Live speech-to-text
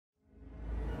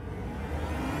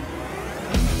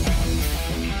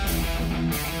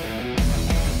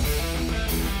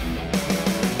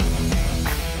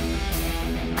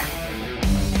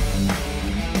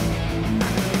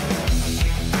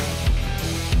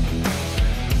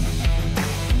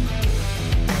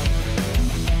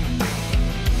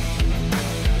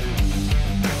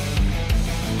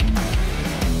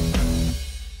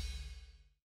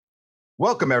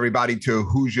Welcome, everybody, to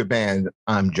Who's Your Band?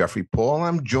 I'm Jeffrey Paul.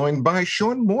 I'm joined by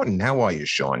Sean Morton. How are you,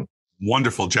 Sean?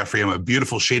 Wonderful, Jeffrey. I'm a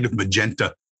beautiful shade of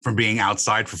magenta from being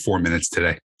outside for 4 minutes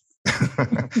today.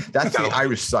 That's the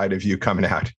Irish side of you coming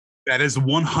out. That is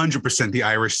 100% the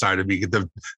Irish side of me. The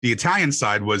Italian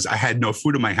side was I had no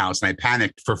food in my house and I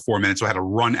panicked for 4 minutes. So I had to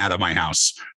run out of my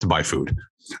house to buy food.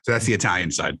 So that's the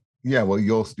Italian side. Yeah, well,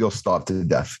 you'll starve to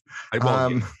death.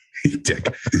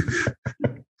 Dick.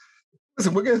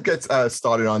 Listen, we're going to get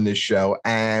started on this show,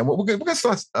 and we're going to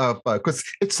start because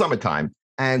it's summertime,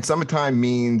 and summertime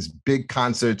means big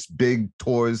concerts, big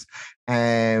tours,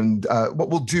 and what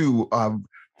we'll do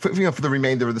for the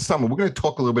remainder of the summer, we're going to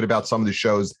talk a little bit about some of the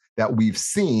shows that we've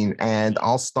seen, and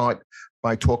I'll start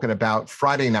by talking about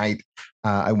Friday night.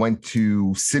 I went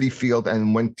to Citi Field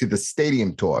and went to the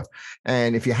stadium tour,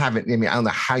 and if you haven't, I don't know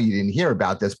how you didn't hear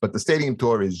about this, but the stadium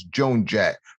tour is Joan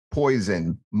Jett,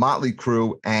 Poison, Motley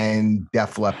Crue, and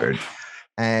Def Leppard,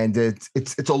 and it's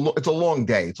a long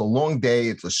day. It's a long day.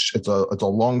 It's a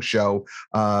long show.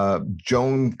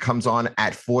 Joan comes on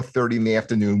at 4:30 in the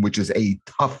afternoon, which is a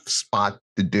tough spot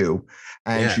to do,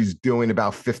 and she's doing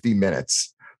about 50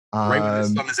 minutes. Right when the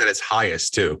sun is at its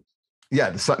highest, too. Yeah,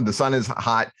 the sun is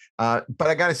hot, but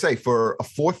I gotta say, for a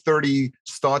 4:30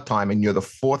 start time, and you're the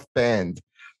fourth band,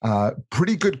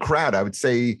 pretty good crowd, I would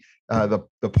say.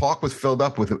 The park was filled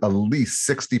up with at least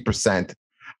 60%.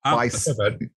 By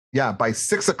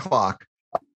 6 o'clock,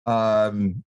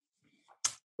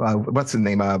 what's the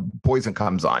name? Poison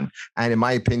comes on, and in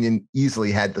my opinion,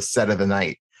 easily had the set of the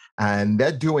night. And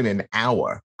they're doing an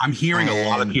hour. I'm hearing a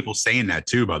lot of people saying that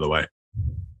too, by the way.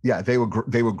 Yeah, they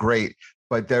were great,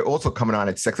 but they're also coming on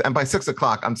at 6. And by 6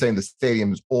 o'clock, I'm saying the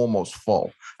stadium is almost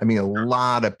full. I mean, a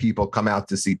lot of people come out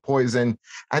to see Poison.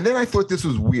 And then I thought this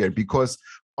was weird because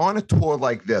on a tour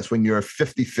like this, when you're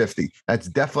 50-50, that's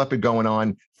Def Leppard going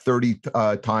on 30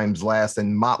 times last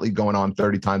and Motley going on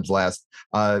 30 times last.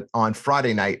 On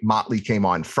Friday night, Motley came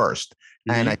on first.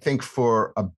 Mm-hmm. And I think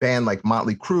for a band like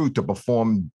Motley Crue to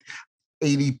perform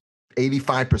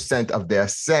 85% of their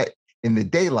set in the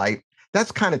daylight,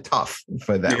 that's kind of tough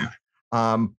for them.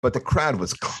 Yeah. But the crowd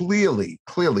was clearly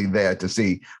there to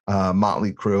see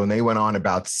Motley Crue, and they went on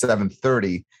about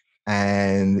 7:30,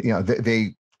 and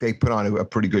they put on a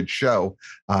pretty good show.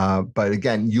 But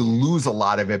again, you lose a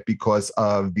lot of it because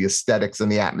of the aesthetics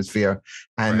and the atmosphere.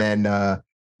 And then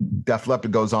Def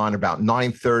Leppard goes on about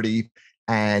 9:30.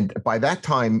 And by that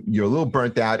time, you're a little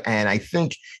burnt out. And I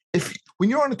think when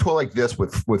you're on a tour like this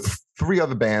with 3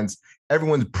 other bands,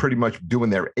 everyone's pretty much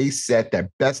doing their A set, their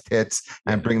best hits,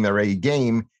 and bring their A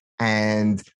game.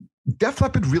 And Def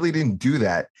Leppard really didn't do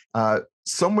that.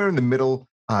 Somewhere in the middle,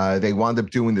 they wound up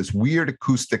doing this weird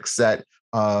acoustic set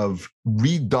of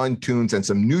redone tunes and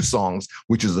some new songs,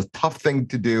 which is a tough thing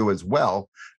to do as well.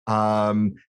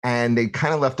 And they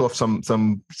kind of left off some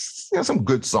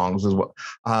good songs as well.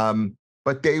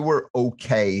 But they were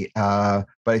okay. But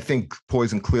I think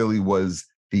Poison clearly was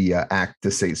the act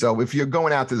to see. So if you're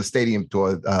going out to the stadium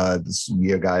tour this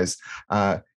year, guys,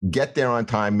 get there on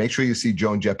time. Make sure you see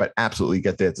Joan Jett, but absolutely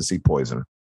get there to see Poison.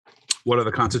 What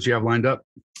other concerts you have lined up?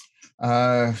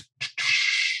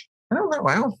 I don't know.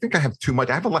 I don't think I have too much.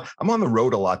 I have a lot. I'm on the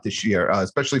road a lot this year,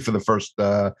 especially for the first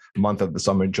month of the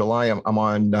summer. In July, I'm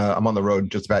on the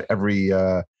road just about every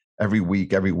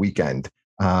week, every weekend.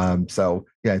 So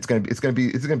yeah, it's gonna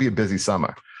be a busy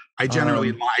summer. I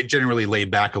generally lay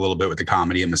back a little bit with the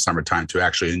comedy in the summertime to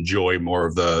actually enjoy more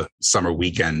of the summer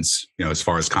weekends. As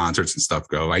far as concerts and stuff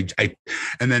go. And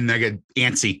then I get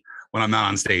antsy when I'm not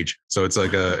on stage. So it's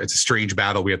like it's a strange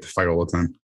battle we have to fight all the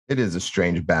time. It is a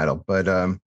strange battle, but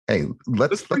hey,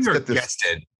 let's get this guest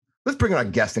in. Let's bring our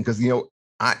guest in because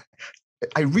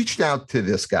I reached out to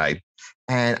this guy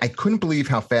and I couldn't believe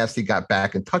how fast he got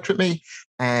back in touch with me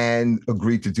and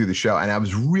agreed to do the show. And I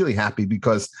was really happy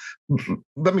because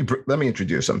let me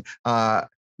introduce him.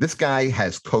 This guy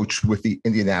has coached with the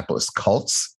Indianapolis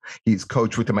Colts. He's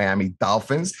coached with the Miami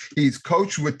Dolphins. He's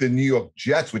coached with the New York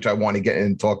Jets, which I want to get in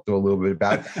and talk to a little bit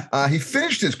about. He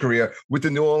finished his career with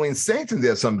the New Orleans Saints, and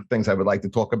there's some things I would like to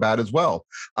talk about as well.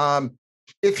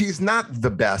 If he's not the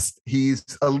best, he's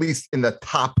at least in the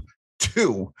top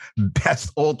 2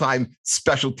 best all-time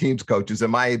special teams coaches, in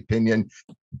my opinion.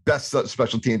 Best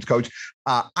special teams coach.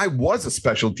 I was a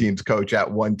special teams coach at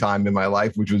one time in my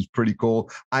life, which was pretty cool.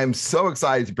 I'm so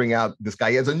excited to bring out this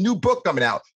guy. He has a new book coming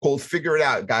out called Figure It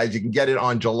Out, guys. You can get it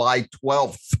on July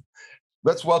 12th.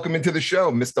 Let's welcome into the show,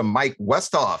 Mr. Mike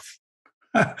Westhoff.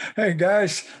 Hey,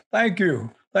 guys. Thank you.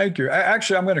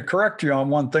 Actually, I'm going to correct you on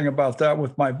one thing about that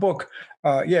with my book.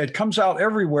 It comes out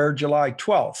everywhere July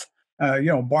 12th,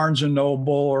 Barnes &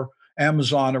 Noble or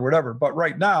Amazon or whatever. But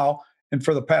right now, And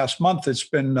for the past month, it's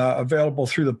been available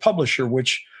through the publisher,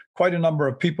 which quite a number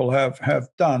of people have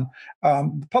done.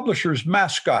 The publisher's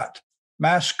Mascot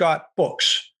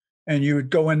Books. And you would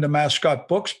go into Mascot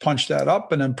Books, punch that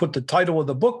up, and then put the title of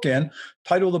the book in.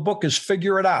 Title of the book is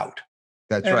Figure It Out.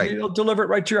 That's and right. It'll deliver it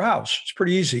right to your house. It's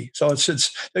pretty easy. So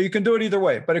you can do it either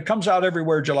way, but it comes out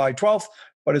everywhere July 12th,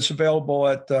 but it's available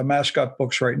at Mascot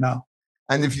Books right now.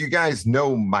 And if you guys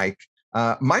know Mike,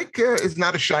 Mike is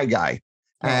not a shy guy.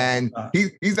 And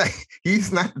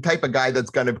he's not the type of guy that's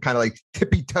going to kind of like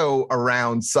tippy-toe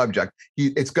around subject.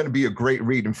 It's going to be a great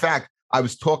read. In fact, I'm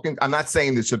not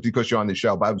saying this just because you're on the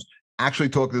show, but I was actually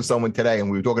talking to someone today, and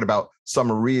we were talking about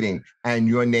summer reading, and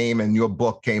your name and your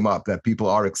book came up that people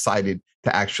are excited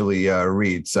to actually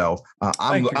read. So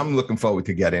I'm looking forward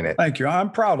to getting it. Thank you.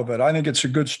 I'm proud of it. I think it's a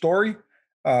good story.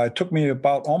 It took me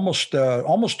about almost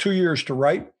 2 years to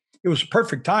write. It was a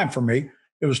perfect time for me.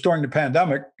 It was during the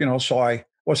pandemic, so I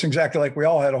wasn't exactly like we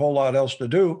all had a whole lot else to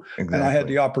do. Exactly. And I had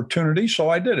the opportunity, so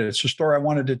I did it. It's a story I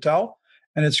wanted to tell.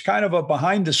 And it's kind of a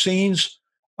behind the scenes.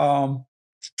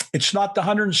 It's not the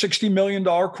 $160 million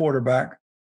quarterback.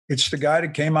 It's the guy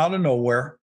that came out of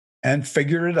nowhere and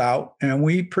figured it out. And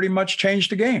we pretty much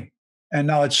changed the game. And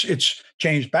now it's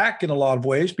changed back in a lot of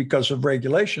ways because of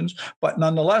regulations. But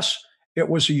nonetheless, it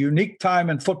was a unique time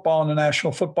in football in the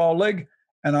National Football League.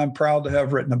 And I'm proud to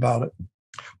have written about it.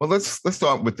 Well, let's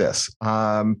start with this.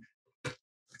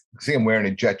 See, I'm wearing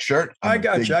a Jet shirt. I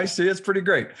got you. I see. It's pretty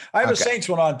great. I have a Saints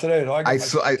one on today, though. I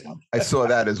saw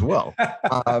that as well.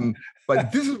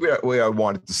 But this is where I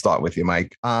wanted to start with you,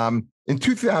 Mike. In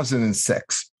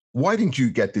 2006, why didn't you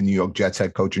get the New York Jets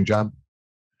head coaching job?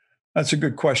 That's a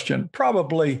good question.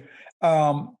 Probably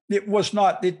it was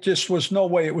not. It just was no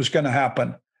way it was going to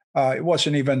happen. It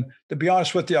wasn't even, to be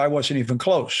honest with you, I wasn't even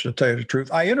close, to tell you the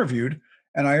truth. I interviewed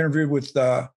with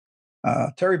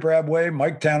Terry Bradway,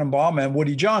 Mike Tannenbaum, and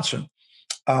Woody Johnson.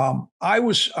 I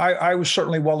was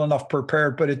certainly well enough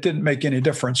prepared, but it didn't make any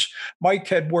difference. Mike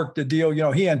had worked the deal.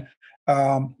 He and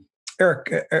Eric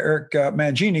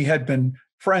Mangini had been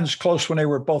friends close when they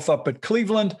were both up at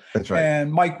Cleveland. That's right.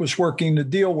 And Mike was working the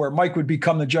deal where Mike would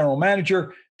become the general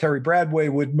manager. Terry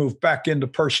Bradway would move back into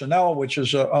personnel, which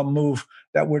is a move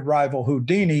that would rival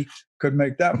Houdini. Could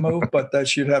make that move, but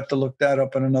you'd have to look that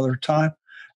up at another time.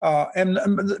 And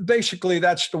basically,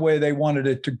 that's the way they wanted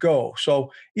it to go.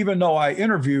 So even though I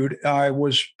interviewed, I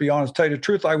was, be honest, tell you the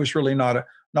truth, I was really not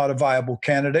a viable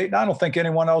candidate. And I don't think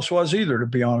anyone else was either, to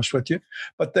be honest with you.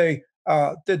 But they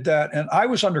did that, and I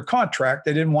was under contract.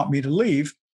 They didn't want me to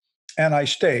leave, and I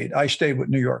stayed. I stayed with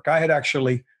New York. I had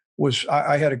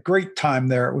a great time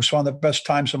there. It was one of the best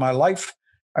times of my life.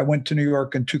 I went to New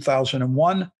York in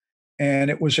 2001, and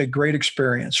it was a great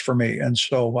experience for me. And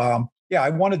so, I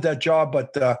wanted that job,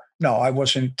 but no, I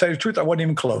wasn't. To tell you the truth, I wasn't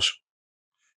even close.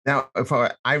 Now, if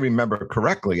I remember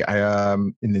correctly,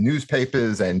 in the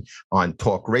newspapers and on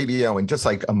talk radio, and just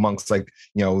like amongst the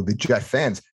Jet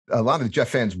fans, a lot of the Jet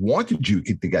fans wanted you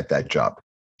to get that job.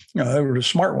 They were the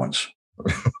smart ones.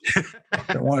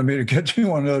 They wanted me to get you.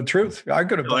 Want to know the truth? I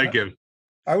could have done like it. him.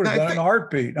 I would have done it in a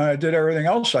heartbeat. I did everything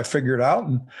else I figured out.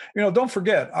 And, don't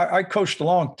forget, I coached a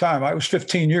long time. I was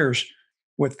 15 years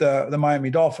with the Miami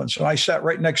Dolphins. And I sat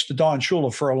right next to Don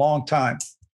Shula for a long time.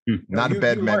 Not a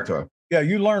bad mentor.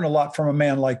 You learn a lot from a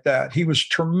man like that. He was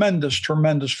tremendous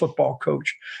football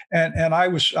coach. And I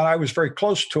was very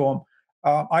close to him.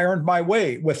 I earned my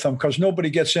way with him because nobody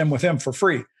gets in with him for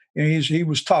free. He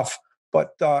was tough,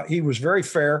 but he was very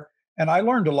fair. And I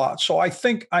learned a lot. So I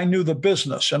think I knew the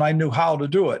business and I knew how to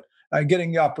do it.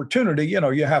 Getting the opportunity,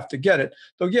 you have to get it.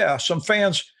 So some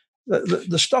fans,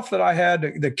 the stuff that I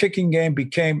had, the kicking game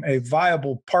became a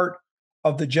viable part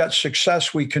of the Jets'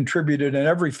 success. We contributed in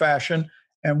every fashion,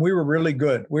 and we were really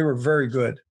good. We were very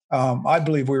good. I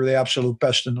believe we were the absolute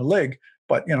best in the league,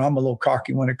 but I'm a little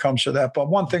cocky when it comes to that. But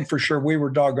one thing for sure, we were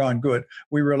doggone good.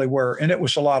 We really were, and it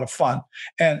was a lot of fun.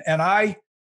 And I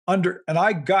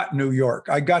got New York.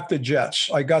 I got the Jets.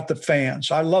 I got the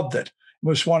fans. I loved it. It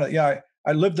was one of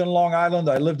I lived in Long Island.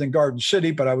 I lived in Garden City,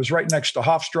 but I was right next to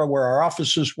Hofstra where our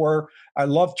offices were. I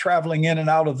loved traveling in and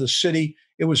out of the city.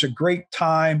 It was a great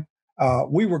time.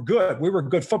 We were good. We were a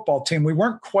good football team. We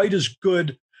weren't quite as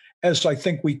good as I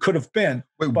think we could have been.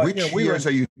 Wait, but, which years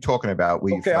are you talking about?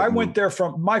 I went there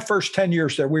from my first 10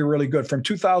 years there. We were really good from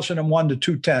 2001 to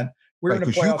 2010. We were in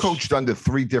the playoffs. You coached under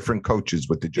three different coaches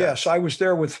with the Jets. Yes, I was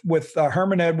there with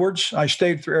Herman Edwards. I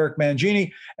stayed through Eric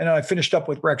Mangini, and then I finished up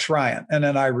with Rex Ryan, and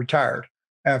then I retired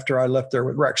after I left there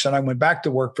with Rex. And I went back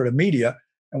to work for the media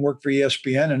and worked for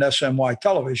ESPN and SNY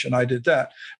Television. I did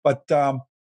that. But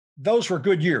those were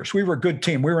good years. We were a good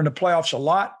team. We were in the playoffs a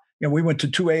lot. we went to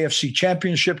 2 AFC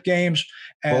championship games.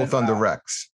 And, both under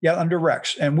Rex. Yeah, under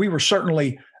Rex. And we were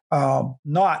certainly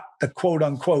not the quote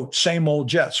unquote same old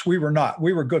Jets. We were not.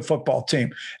 We were a good football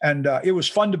team. And it was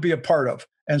fun to be a part of,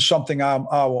 and something I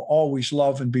will always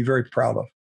love and be very proud of.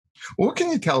 Well, what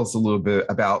can you tell us a little bit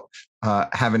about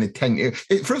having a 10-year?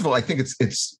 First of all, I think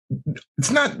it's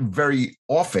not very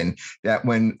often that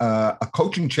when a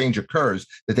coaching change occurs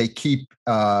that they keep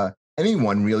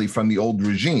anyone really from the old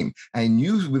regime. And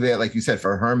you were there, like you said,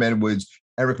 for Herm Edwards,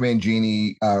 Eric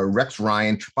Mangini, Rex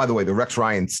Ryan. By the way, the Rex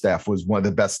Ryan staff was one of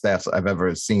the best staffs I've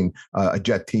ever seen a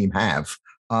Jet team have.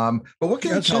 But what can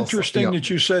you tell us? That's interesting that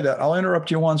you say that. I'll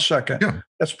interrupt you 1 second. Yeah.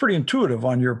 That's pretty intuitive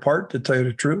on your part, to tell you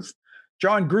the truth.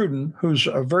 John Gruden, who's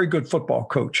a very good football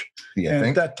coach, and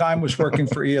at that time was working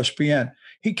for ESPN,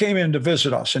 he came in to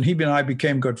visit us, and he and I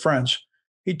became good friends.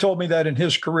 He told me that in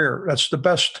his career, that's the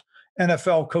best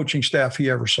NFL coaching staff he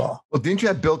ever saw. Well, didn't you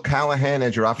have Bill Callahan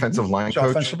as your offensive line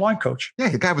coach? Offensive line coach. Yeah,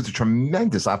 the guy was a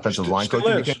tremendous offensive line coach.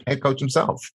 He became head coach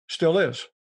himself. Still is.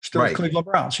 Still right. Cleveland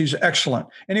Browns. He's excellent.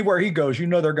 Anywhere he goes, they're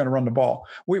going to run the ball.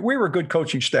 We were a good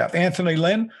coaching staff. Anthony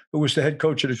Lynn, who was the head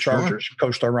coach of the Chargers,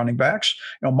 coached our running backs.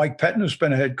 Mike Pettin, who's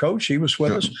been a head coach, he was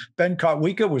with us. Ben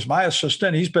Kotwika was my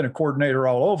assistant. He's been a coordinator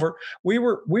all over. We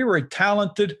were a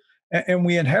talented, and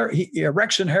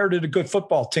Rex inherited a good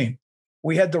football team.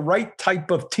 We had the right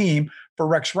type of team for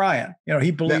Rex Ryan.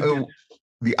 He believed in.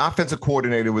 The offensive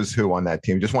coordinator was who on that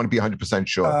team? Just want to be 100%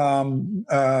 sure.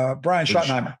 Brian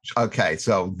Schottenheimer. Okay,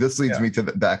 so this leads me to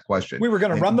that question. We were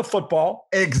going to run the football.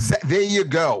 There you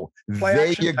go. There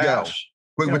you go.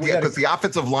 Because the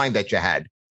offensive line that you had,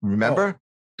 remember?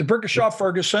 DeBrickashaw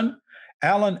Ferguson,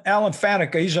 Alan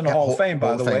Faneca, he's in the Hall of Fame,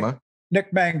 by the way.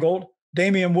 Nick Mangold,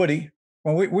 Damian Woody.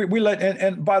 When we let,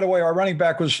 and by the way, our running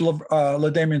back was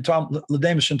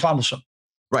LaDamison Tomlinson.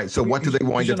 Right. So what do they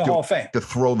wind up doing to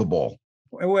throw the ball?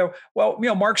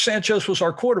 Well, Mark Sanchez was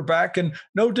our quarterback, and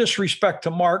no disrespect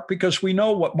to Mark, because we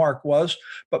know what Mark was,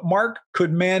 but Mark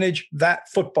could manage that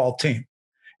football team.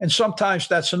 And sometimes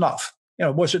that's enough.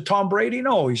 Was it Tom Brady?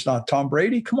 No, he's not Tom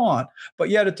Brady. Come on. But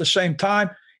yet at the same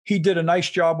time, he did a nice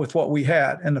job with what we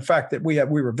had. And the fact that we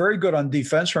were very good on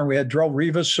defense, when we had Drell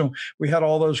Rivas, so we had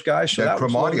all those guys. So that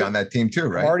Cromartie on that team too,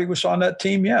 right? Cromartie was on that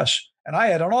team. Yes. And I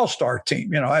had an all-star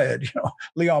team. I had,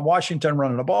 Leon Washington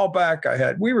running the ball back.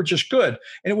 We were just good.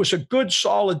 And it was a good,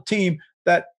 solid team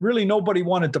that really nobody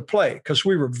wanted to play, because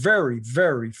we were very,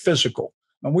 very physical.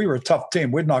 And we were a tough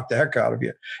team. We'd knock the heck out of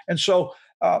you. And so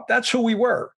that's who we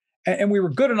were. And we were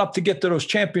good enough to get to those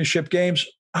championship games.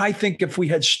 I think if we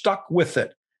had stuck with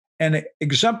it and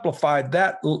exemplified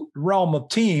that realm of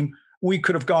team, we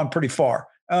could have gone pretty far.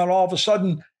 And all of a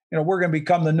sudden, we're going to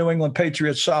become the New England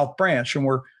Patriots South Branch, and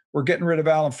we're getting rid of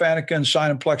Alan Faneca and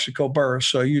signing Plexico Burris.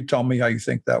 So you tell me how you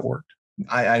think that worked.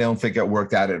 I don't think it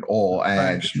worked out at all.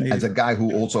 And as a guy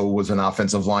who also was an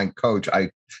offensive line coach,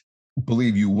 I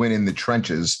believe you win in the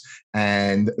trenches.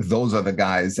 And those are the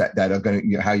guys that are going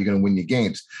to, how you're going to win your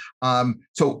games.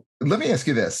 So let me ask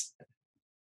you this.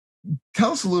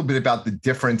 Tell us a little bit about the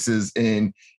differences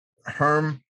in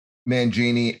Herm,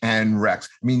 Mangini, and Rex.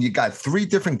 I mean, you got three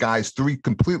different guys, three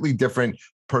completely different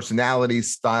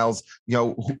personalities, styles.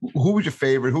 Who was your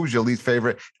favorite? Who was your least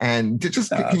favorite? And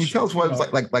can you tell us what it was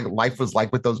like life was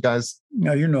like with those guys?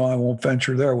 I won't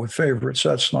venture there with favorites.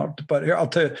 That's not. But here, I'll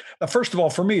tell you. First of all,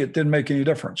 for me, it didn't make any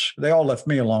difference. They all left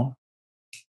me alone.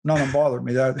 None of them bothered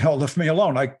me. They all left me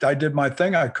alone. I did my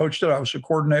thing. I coached it. I was a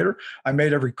coordinator. I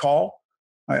made every call.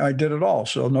 I did it all.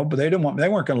 So no, but they didn't want me. They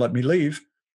weren't going to let me leave.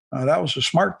 That was a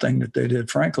smart thing that they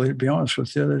did, frankly, to be honest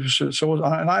with you.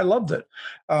 And I loved it.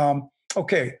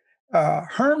 Okay.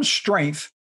 Herm's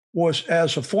strength was,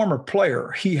 as a former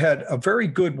player, he had a very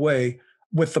good way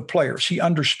with the players. He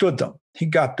understood them. He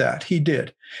got that. He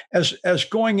did. As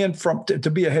going in to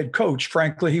be a head coach,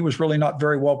 frankly, he was really not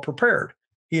very well prepared.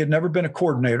 He had never been a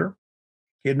coordinator.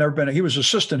 He was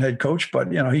assistant head coach,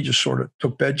 but, he just sort of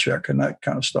took bed check and that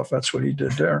kind of stuff. That's what he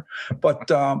did there.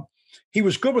 But he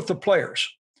was good with the players.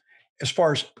 As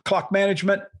far as clock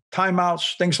management,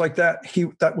 timeouts, things like that,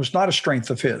 that was not a strength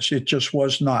of his. It just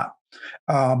was not.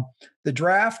 The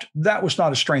draft, that was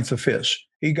not a strength of his.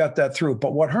 He got that through.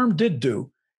 But what Herm did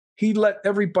do, he let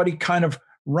everybody kind of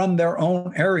run their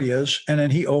own areas, and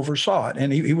then he oversaw it.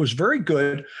 And he was very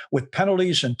good with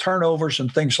penalties and turnovers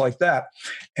and things like that.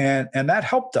 And that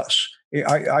helped us.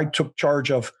 I took charge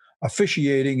of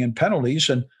officiating and penalties,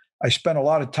 and I spent a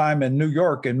lot of time in New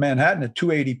York, in Manhattan, at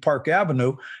 280 Park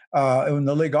Avenue, in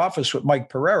the league office with Mike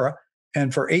Pereira.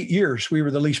 And for 8 years, we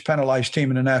were the least penalized team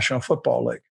in the National Football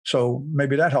League. So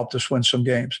maybe that helped us win some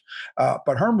games.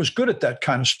 But Herm was good at that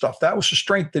kind of stuff. That was the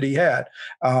strength that he had.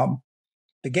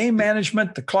 the game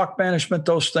management, the clock management,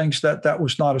 those things, that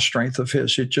was not a strength of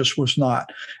his. It just was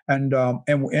not. And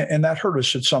that hurt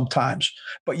us at some times.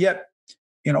 But yet,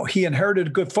 he inherited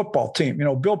a good football team.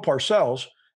 Bill Parcells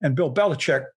and Bill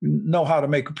Belichick know how to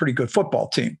make a pretty good football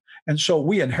team. And so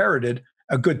we inherited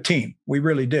a good team. We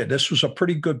really did. This was a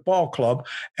pretty good ball club,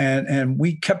 and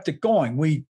we kept it going.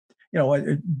 Vinny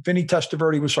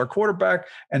Testaverde was our quarterback,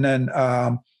 and then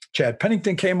Chad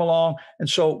Pennington came along, and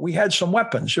so we had some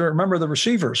weapons. You remember the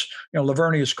receivers,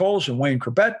 Lavernius Coles and Wayne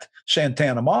Corbett,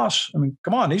 Santana Moss. I mean,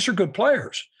 come on, these are good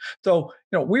players. So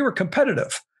we were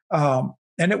competitive, and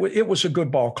it was a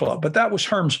good ball club. But that was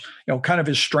Herm's, kind of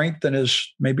his strength and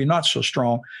his maybe not so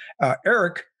strong.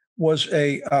 Eric was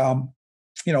a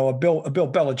Bill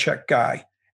Belichick guy,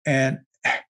 and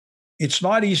it's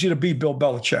not easy to be Bill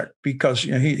Belichick because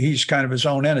he's kind of his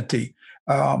own entity.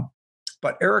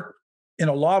 But Eric, in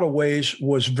a lot of ways,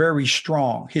 was very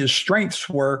strong. His strengths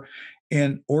were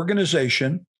in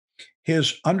organization,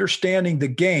 his understanding the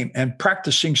game and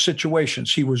practicing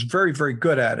situations. He was very, very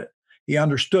good at it. He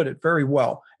understood it very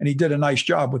well, and he did a nice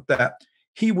job with that.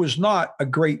 He was not a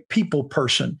great people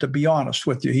person, to be honest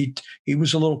with you. He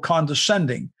was a little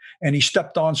condescending, and he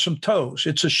stepped on some toes.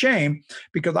 It's a shame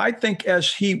because I think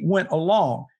as he went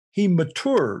along, he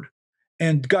matured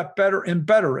and got better and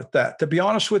better at that. To be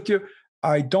honest with you,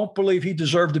 I don't believe he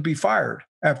deserved to be fired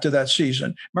after that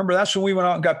season. Remember, that's when we went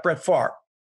out and got Brett Favre.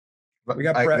 We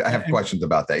got Brett. I have questions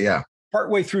about that. Yeah.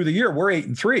 Partway through the year, we're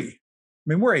 8-3.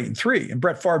 We're 8-3, and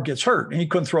Brett Favre gets hurt, and he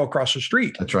couldn't throw across the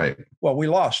street. That's right. Well, we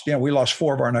lost. We lost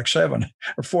 4 of our next 7,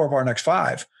 or 4 of our next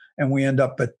 5, and we end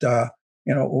up at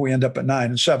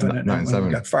 9-7, and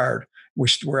we got fired.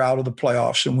 We're out of the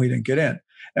playoffs, and we didn't get in.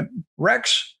 And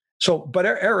Rex. But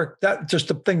Eric, that's just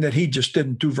the thing that he just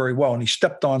didn't do very well, and he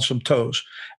stepped on some toes.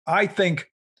 I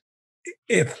think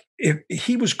if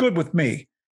he was good with me,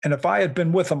 and if I had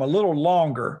been with him a little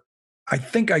longer, I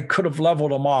think I could have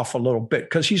leveled him off a little bit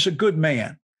because he's a good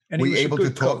man. And were you able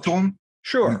to talk to him?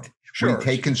 Sure. Would he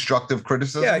take constructive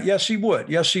criticism? Yeah, yes, he would.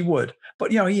 Yes, he would.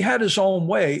 But he had his own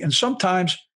way, and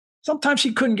sometimes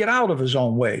he couldn't get out of his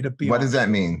own way. What does that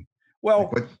mean?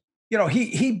 Well,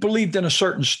 he believed in a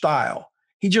certain style.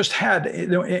 He just had,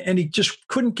 and he just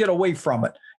couldn't get away from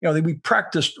it. We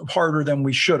practiced harder than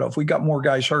we should have. We got more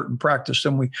guys hurt in practice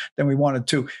than we wanted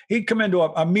to. He'd come into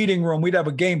a meeting room. We'd have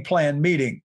a game plan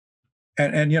meeting,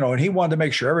 and he wanted to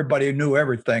make sure everybody knew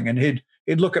everything. And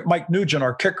he'd look at Mike Nugent,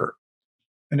 our kicker,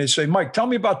 and he'd say, "Mike, tell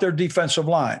me about their defensive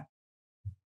line."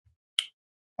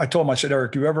 I told him, I said,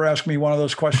 "Eric, you ever ask me one of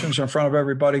those questions in front of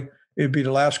everybody? It'd be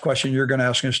the last question you're going to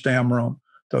ask in this damn room.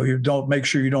 So you don't make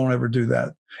sure you don't ever do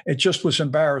that." It just was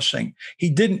embarrassing. He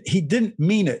didn't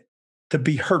mean it to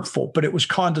be hurtful, but it was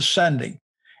condescending.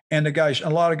 And a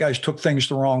lot of guys took things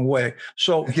the wrong way.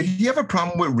 So did he have a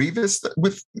problem with Revis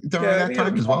during that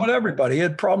time as well? With everybody. He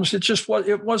had problems.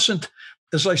 It wasn't,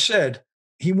 as I said,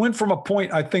 he went from a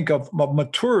point, I think, of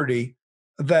maturity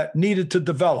that needed to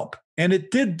develop. And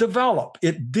it did develop.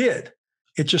 It did.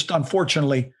 It just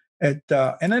unfortunately and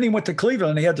then he went to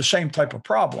Cleveland and he had the same type of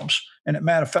problems, and it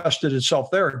manifested itself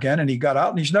there again, and he got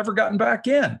out and he's never gotten back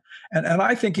in. And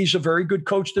I think he's a very good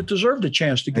coach that deserved a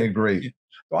chance to get. I agree.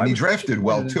 So and he drafted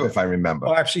well too, if I remember.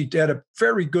 Well, actually, he had a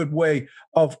very good way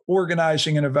of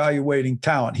organizing and evaluating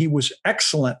talent. He was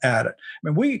excellent at it. I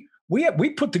mean, we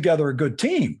put together a good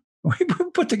team. We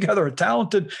put together a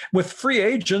talented with free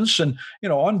agents and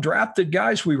undrafted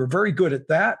guys. We were very good at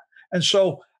that. And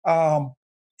so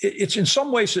it's in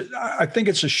some ways, I think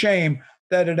it's a shame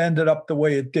that it ended up the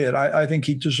way it did. I think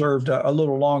he deserved a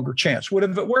little longer chance. Would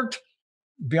have it worked?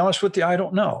 To be honest with you, I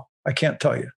don't know. I can't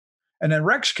tell you. And then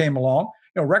Rex came along.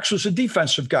 Rex was a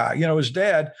defensive guy. His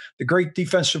dad, the great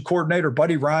defensive coordinator,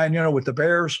 Buddy Ryan, with the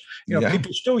Bears.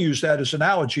 People still use that as an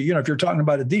analogy. If you're talking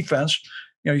about a defense,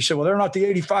 you say, well, they're not the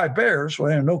 85 Bears.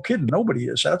 Well, no kidding. Nobody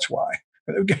is. That's why.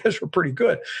 The guys were pretty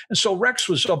good. And so Rex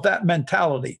was of that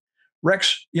mentality.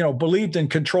 Rex, believed in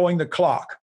controlling the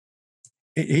clock.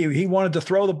 He wanted to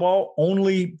throw the ball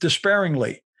only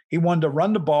despairingly. He wanted to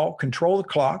run the ball, control the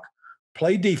clock,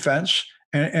 play defense,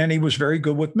 and he was very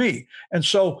good with me. And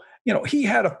so, he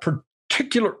had a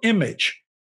particular image.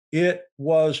 It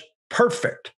was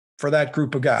perfect for that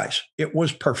group of guys. It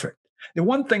was perfect. The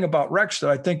one thing about Rex that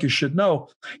I think you should know,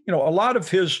 a lot of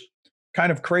his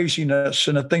kind of craziness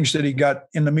and the things that he got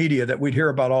in the media that we'd hear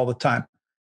about all the time,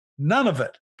 none of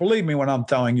it, believe me when I'm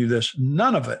telling you this,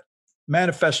 none of it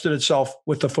manifested itself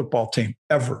with the football team,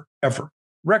 ever.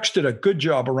 Rex did a good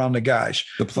job around the guys.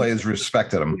 The players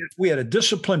respected him. We had a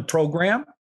disciplined program.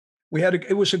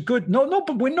 It was a good,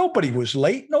 nobody was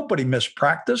late. Nobody missed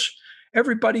practice.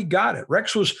 Everybody got it.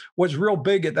 Rex was real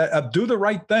big at that, do the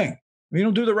right thing. If you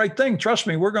don't do the right thing, trust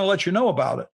me, we're going to let you know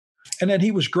about it. And then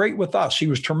he was great with us. He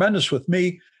was tremendous with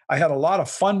me. I had a lot of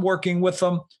fun working with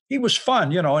him. He was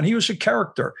fun, and he was a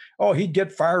character. Oh, he'd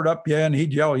get fired up, and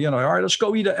he'd yell, all right, let's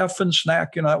go eat a effing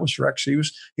snack. That was Rex. He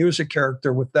was a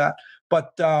character with that.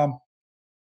 But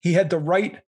he had the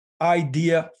right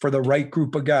idea for the right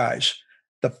group of guys.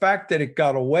 The fact that it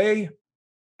got away,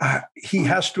 he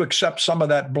has to accept some of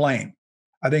that blame.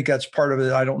 I think that's part of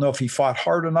it. I don't know if he fought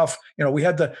hard enough. We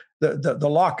had the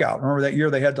lockout. Remember that year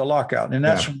they had the lockout, and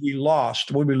that's when we lost.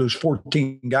 When we lose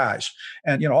 14 guys,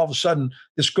 and all of a sudden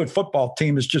this good football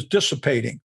team is just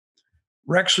dissipating.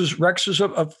 Rex is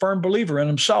a firm believer in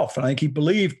himself, and I think he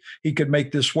believed he could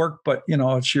make this work. But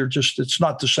it's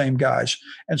not the same guys,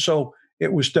 and so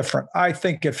it was different. I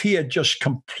think if he had just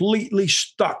completely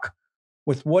stuck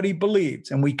with what he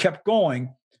believed, and we kept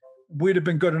going, we'd have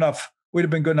been good enough. We'd have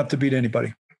been good enough to beat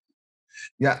anybody.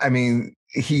 Yeah, I mean,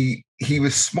 he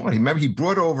was smart. Remember, he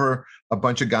brought over a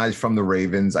bunch of guys from the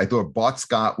Ravens. I thought Bart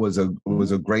Scott was a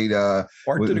great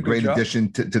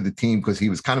addition to the team because he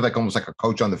was kind of almost like a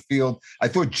coach on the field. I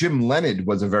thought Jim Leonard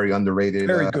was a very underrated,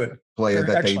 very good player.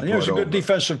 He was a good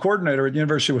defensive coordinator at the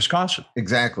University of Wisconsin.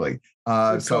 Exactly.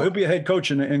 So he'll be a head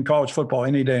coach in college football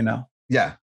any day now.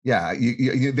 Yeah. Yeah,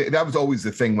 that was always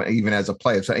the thing, even as a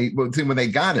player. So when they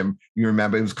got him, you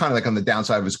remember, it was kind of like on the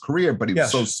downside of his career, but he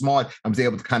was so smart. I was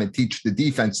able to kind of teach the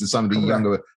defense to some of the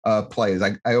younger players.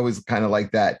 I always kind of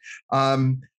like that.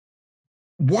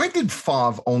 Why did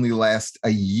Favre only last a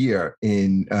year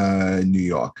in New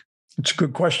York? It's a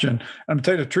good question. I'm to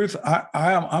tell you the truth,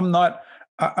 I'm not.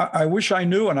 I wish I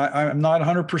knew, and I'm not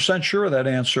 100% sure of that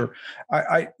answer.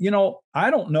 I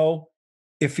don't know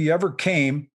if he ever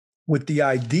came with the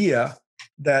idea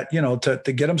that,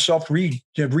 to get himself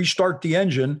restart the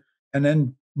engine and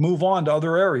then move on to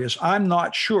other areas. I'm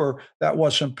not sure that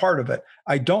wasn't part of it.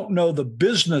 I don't know the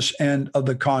business end of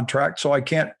the contract, so I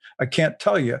can't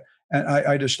tell you. And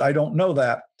I don't know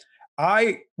that.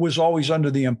 I was always under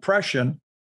the impression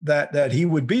that he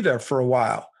would be there for a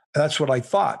while. That's what I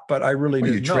thought, but I really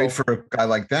didn't know. You trade for a guy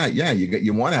like that, yeah,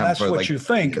 you want to have. That's him for what you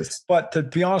think. But to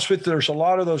be honest with you, there's a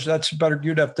lot of those. That's better.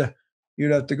 You'd have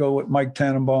to go with Mike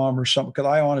Tannenbaum or something, because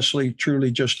I honestly,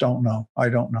 truly just don't know. I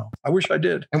don't know. I wish I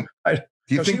did. Do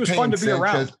you think he was fun to be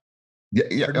around?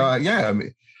 Yeah. I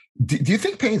mean, do you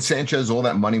think paying Sanchez all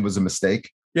that money was a mistake?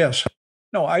 Yes.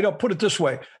 No, I don't. Put it this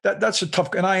way. That's a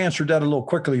tough. And I answered that a little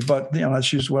quickly, but that's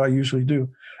just what I usually do.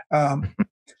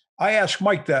 I asked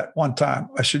Mike that one time.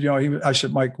 I said, I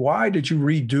said, Mike, why did you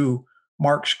redo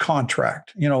Mark's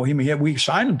contract? We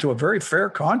signed him to a very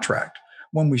fair contract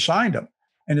when we signed him.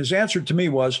 And his answer to me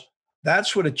was,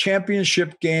 that's what a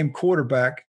championship game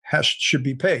quarterback should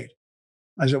be paid.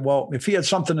 I said, well, if he had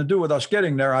something to do with us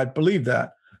getting there, I'd believe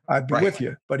that. I'd be with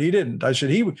you. But he didn't. I said,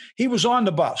 he was on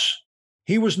the bus.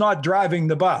 He was not driving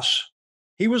the bus.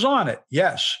 He was on it,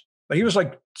 yes. But he was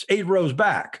like 8 rows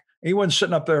back. He wasn't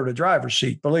sitting up there in the driver's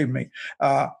seat, believe me.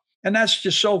 And that's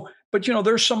just so. But,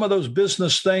 there's some of those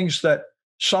business things that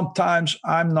sometimes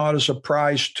I'm not as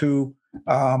apprised to.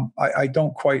 I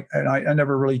don't quite, and I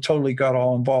never really totally got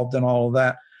all involved in all of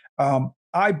that.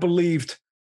 I believed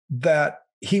that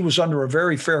he was under a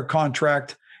very fair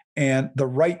contract, and the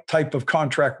right type of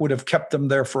contract would have kept him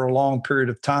there for a long period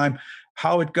of time.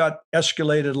 How it got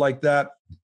escalated like that,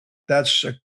 that's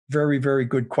a very, very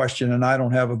good question, and I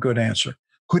don't have a good answer.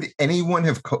 Could anyone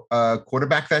have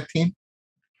quarterbacked that team?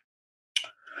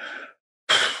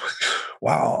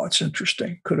 Wow, it's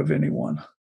interesting. Could have anyone.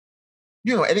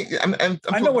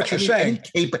 I know what you're saying.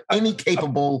 Any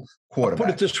capable quarterback.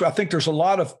 Put it this way: I think there's a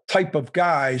lot of type of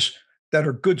guys that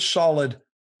are good, solid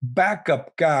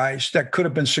backup guys that could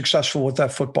have been successful with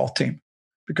that football team,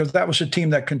 because that was a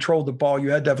team that controlled the ball. You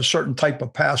had to have a certain type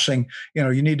of passing.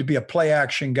 You need to be a play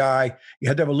action guy. You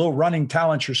had to have a little running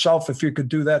talent yourself. If you could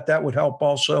do that, that would help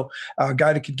also. A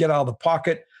guy that could get out of the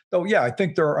pocket. Though, yeah, I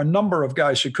think there are a number of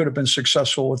guys who could have been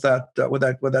successful with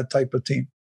that type of team.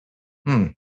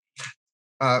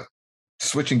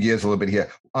 Switching gears a little bit here.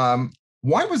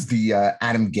 Why was the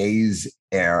Adam Gase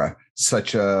era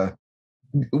such a?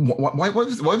 Why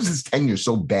was his tenure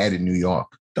so bad in New York?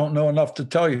 Don't know enough to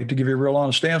tell you, to give you a real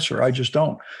honest answer. I just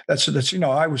don't. That's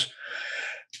I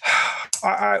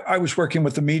was working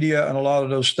with the media and a lot of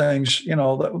those things.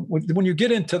 When you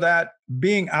get into that,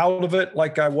 being out of it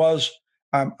like I was,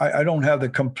 I don't have the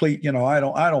complete. I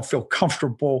don't feel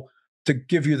comfortable to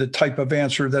give you the type of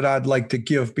answer that I'd like to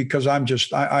give, because I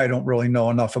don't really know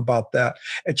enough about that.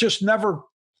 It just never.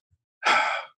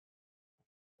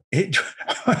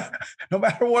 No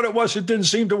matter what it was, it didn't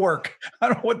seem to work. I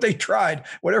don't know what they tried,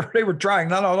 whatever they were trying.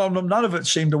 None of it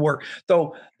seemed to work.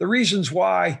 Though the reasons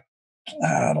why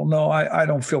I don't know. I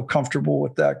don't feel comfortable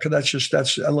with that because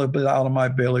that's a little bit out of my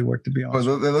bailiwick, to be honest.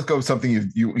 Well, let's go with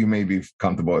something you may be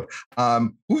comfortable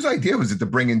with. Whose idea was it to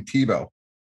bring in Tebow?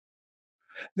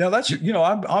 Now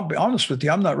I'll be honest with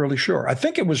you. I'm not really sure. I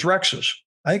think it was Rex's.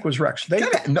 I think it was Rex.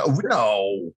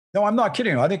 No, I'm not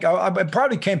kidding you. I think it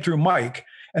probably came through Mike,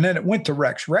 and then it went to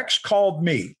Rex. Rex called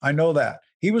me. I know that.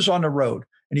 He was on the road,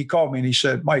 and he called me, and he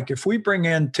said, Mike, if we bring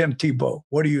in Tim Tebow,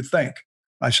 what do you think?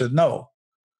 I said, no.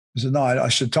 He said, no. I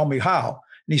said, tell me how.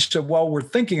 And he said, well, we're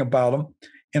thinking about him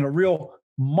in a real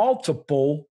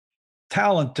multiple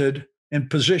talented and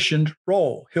positioned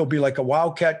role. He'll be like a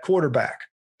wildcat quarterback.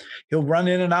 He'll run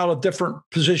in and out of different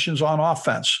positions on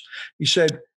offense. He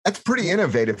said, that's pretty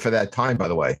innovative for that time, by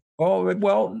the way. Oh,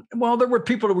 well, there were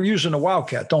people that were using the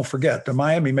Wildcat. Don't forget, the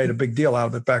Miami made a big deal out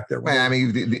of it back there. Well, I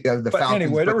mean, the but Falcons,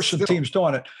 anyway, there were some teams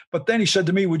doing it. But then he said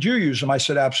to me, would you use them? I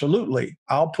said, absolutely.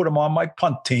 I'll put them on my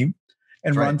punt team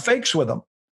and run fakes with them.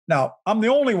 Now, I'm the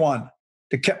only one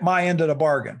that kept my end of the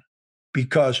bargain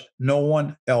because no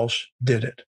one else did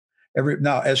it.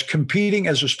 Now, as competing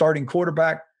as a starting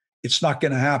quarterback, it's not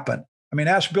going to happen. I mean,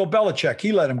 ask Bill Belichick.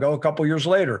 He let him go a couple years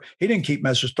later. He didn't keep him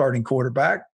as a starting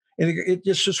quarterback. It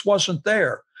just wasn't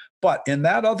there. But in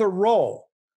that other role,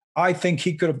 I think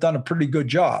he could have done a pretty good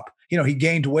job. He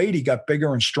gained weight. He got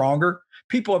bigger and stronger.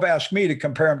 People have asked me to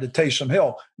compare him to Taysom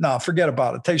Hill. No, forget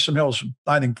about it. Taysom Hill's,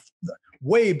 I think,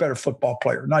 way better football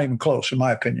player. Not even close, in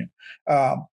my opinion.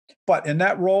 But in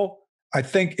that role, I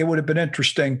think it would have been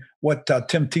interesting what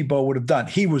Tim Tebow would have done.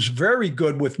 He was very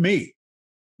good with me.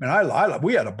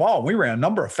 We had a ball. We ran a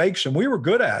number of fakes, and we were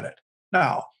good at it.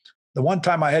 Now, the one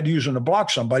time I had to use him to block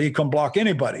somebody, he couldn't block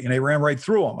anybody, and they ran right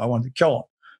through him. I wanted to kill him.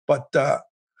 But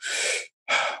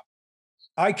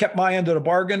I kept my end of the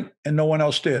bargain, and no one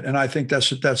else did. And I think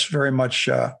that's very much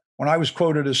when I was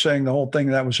quoted as saying the whole thing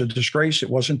that was a disgrace.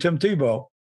 It wasn't Tim Tebow.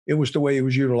 It was the way he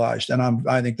was utilized, and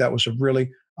I think that was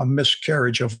a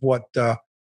miscarriage of what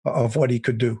he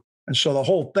could do. And so the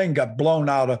whole thing got blown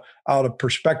out of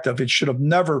perspective. It should have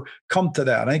never come to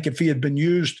that. I think if he had been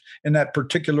used in that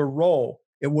particular role,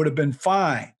 it would have been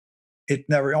fine. It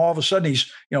never. All of a sudden,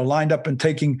 he's lined up and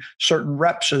taking certain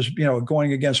reps as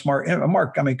going against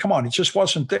Mark. I mean, come on, it just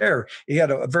wasn't there. He had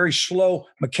a very slow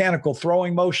mechanical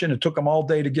throwing motion. It took him all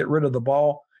day to get rid of the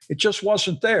ball. It just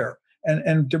wasn't there.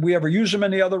 And did we ever use him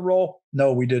in the other role?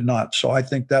 No, we did not. So I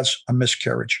think that's a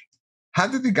miscarriage. How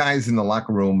did the guys in the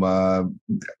locker room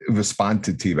respond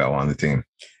to Tebow on the team?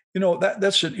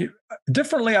 That's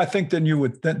differently, I think, than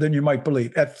you might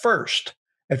believe. At first,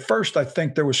 I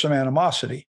think there was some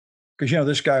animosity because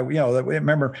this guy.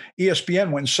 Remember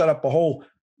ESPN went and set up a whole,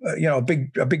 a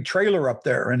big trailer up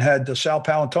there and had Sal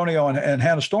Paolantonio and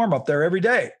Hannah Storm up there every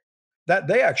day. That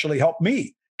they actually helped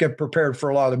me get prepared for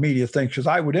a lot of media things because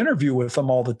I would interview with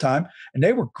them all the time, and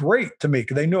they were great to me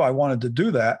because they knew I wanted to do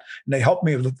that, and they helped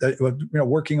me with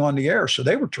working on the air. So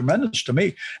they were tremendous to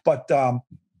me. But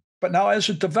now as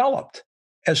things developed,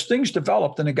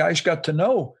 and the guys got to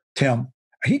know Tim,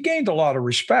 he gained a lot of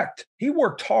respect. He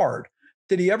worked hard.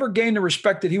 Did he ever gain the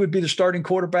respect that he would be the starting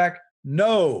quarterback?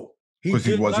 No, because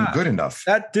he wasn't good enough.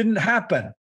 That didn't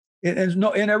happen, and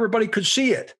everybody could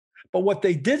see it. But what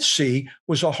they did see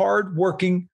was a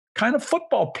hard-working kind of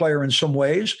football player in some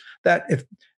ways.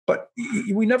 But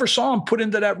we never saw him put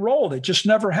into that role. It just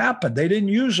never happened. They didn't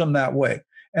use him that way.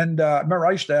 And remember,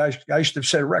 I used to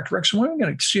say, Rex, when are we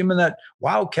going to see him in that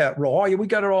Wildcat role? Oh, yeah, we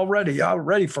got it already. Yeah,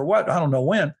 ready for what? I don't know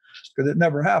when, because it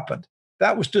never happened.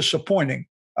 That was disappointing.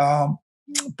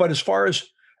 But as far as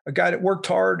a guy that worked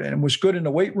hard and was good in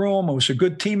the weight room, and was a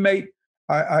good teammate,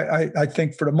 I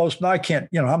think for the most, I can't,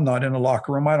 I'm not in a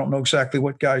locker room. I don't know exactly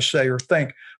what guys say or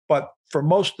think, but for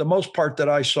the most part that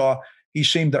I saw, he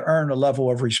seemed to earn a level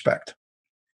of respect.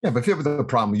 Yeah, but if you have the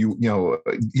problem,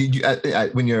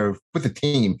 when you're with the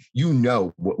team,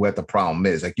 what the problem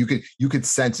is. Like you could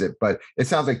sense it. But it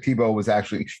sounds like Tebow was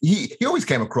actually he always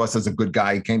came across as a good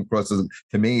guy. He came across as,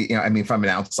 to me, from an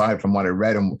outside, from what I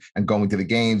read and going to the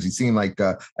games, he seemed like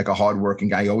a hardworking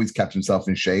guy. He always kept himself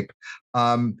in shape.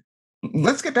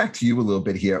 Let's get back to you a little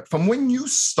bit here. From when you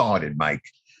started, Mike,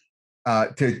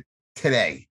 to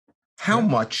today, how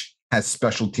much has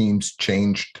special teams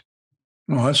changed?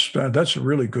 Oh, that's a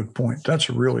really good point. That's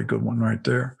a really good one right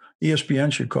there.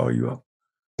 ESPN should call you up.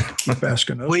 Keep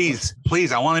asking us.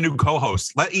 Please, I want a new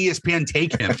co-host. Let ESPN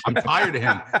take him. I'm tired of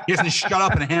him. He hasn't shut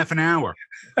up in a half an hour.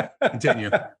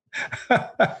 Continue.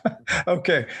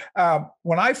 Okay.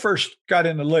 When I first got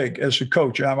in the league as a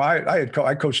coach,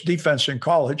 I coached defense in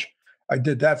college. I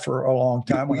did that for a long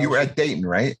time. You were at Dayton,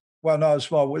 right? Well, no,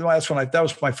 that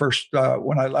was my first,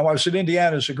 when I was at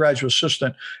Indiana as a graduate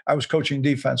assistant, I was coaching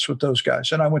defense with those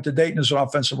guys. And I went to Dayton as an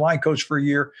offensive line coach for a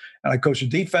year, and I coached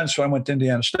defense. So I went to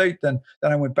Indiana State. Then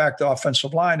I went back to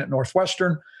offensive line at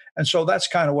Northwestern. And so that's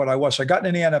kind of what I was. I got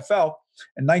in the NFL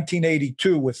in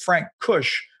 1982 with Frank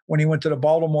Cush when he went to the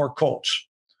Baltimore Colts.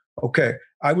 Okay.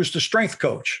 I was the strength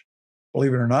coach,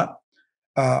 believe it or not.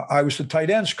 I was the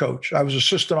tight ends coach. I was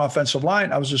assistant offensive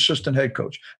line. I was assistant head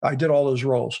coach. I did all those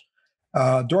roles.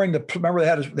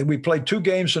 We played 2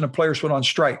 games and the players went on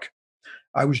strike.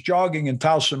 I was jogging in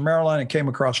Towson, Maryland, and came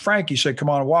across Frank. He said, "Come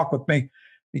on and walk with me."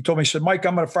 He told me, he said, "Mike,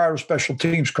 I'm going to fire a special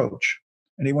teams coach."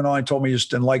 And he went on and told me he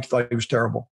just didn't like, thought he was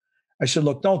terrible. I said,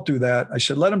 "Look, don't do that." I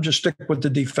said, "Let him just stick with the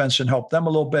defense and help them a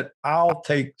little bit. I'll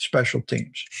take special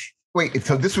teams." Wait,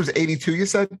 so this was 82, you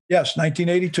said? Yes,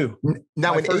 1982.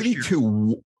 Now in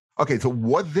 82, okay, so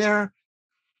were there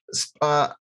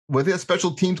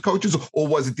special teams coaches, or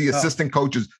was it the assistant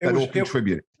coaches that all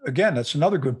contributed? Again, that's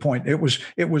another good point. It was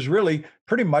really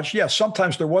pretty much, yes,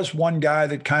 sometimes there was one guy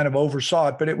that kind of oversaw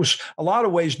it, but it was a lot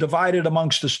of ways divided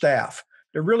amongst the staff.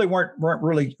 There really weren't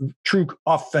really true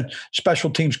special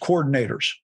teams coordinators.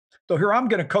 So here I'm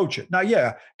going to coach it. Now,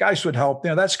 yeah, guys would help.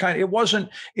 That's kind of,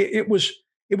 it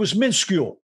was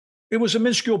minuscule. It was a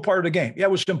minuscule part of the game. Yeah,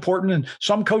 it was important. And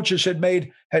some coaches had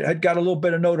got a little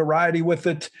bit of notoriety with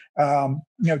it.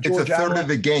 George it's a third of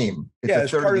the game.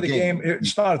 It's part of the game.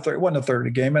 It's not a third. It wasn't a third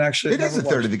of the game. And actually, it is a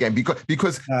third of the game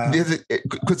because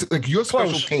like your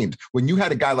special teams, when you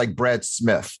had a guy like Brad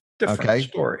Smith, different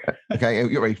story. Okay,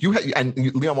 you're right. You had and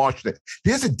Leon Washington.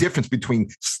 There's a difference between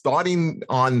starting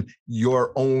on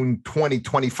your own 20,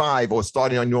 25 or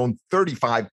starting on your own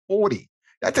 35, 40.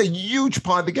 That's a huge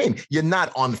part of the game. You're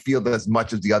not on the field as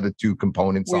much as the other 2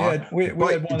 components are. We had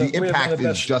one of the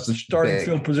best starting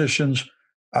field positions.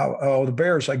 The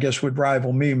Bears, I guess, would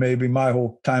rival me maybe my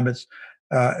whole time at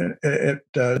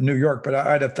New York. But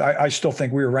I still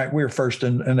think we were ranked. We were first,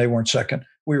 and they weren't second.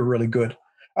 We were really good.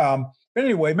 But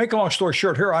anyway, make a long story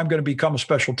short, here I'm going to become a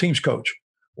special teams coach.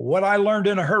 What I learned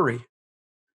in a hurry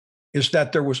is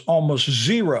that there was almost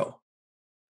zero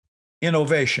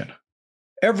innovation.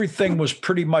 Everything was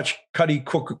pretty much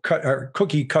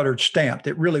cookie cutter stamped.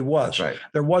 It really was. Right.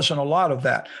 There wasn't a lot of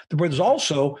that.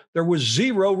 There was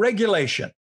zero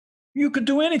regulation. You could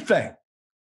do anything.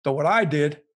 So what I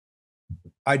did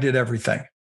everything.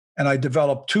 And I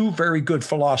developed 2 very good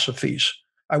philosophies.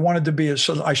 I wanted to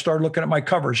so I started looking at my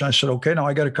covers and I said, okay, now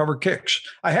I got to cover kicks.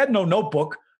 I had no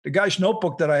notebook. The guy's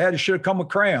notebook that I had, it should have come with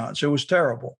crayons. It was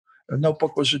terrible. The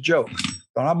notebook was a joke.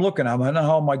 But I'm looking,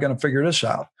 how am I going to figure this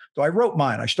out? So I wrote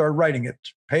mine. I started writing it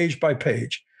page by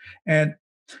page. And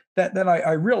then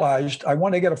I realized I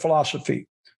wanted to get a philosophy.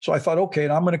 So I thought, okay,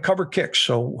 I'm going to cover kicks.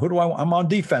 So who do I want? I'm on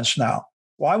defense now.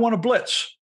 Well, I want to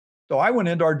blitz. So I went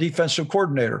into our defensive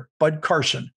coordinator, Bud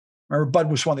Carson. Remember,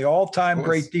 Bud was one of the all-time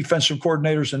great defensive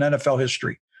coordinators in NFL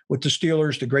history with the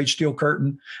Steelers, the great Steel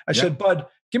Curtain. I said, Bud,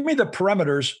 give me the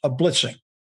parameters of blitzing.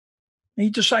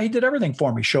 And he did everything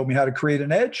for me. Showed me how to create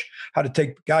an edge, how to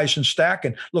take guys and stack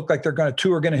and look like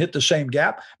two are going to hit the same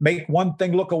gap, make one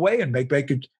thing look away and make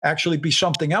it actually be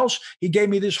something else. He gave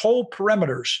me this whole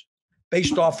parameters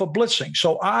based off of blitzing.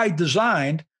 So I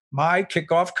designed my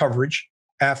kickoff coverage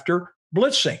after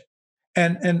blitzing.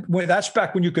 And that's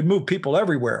back when you could move people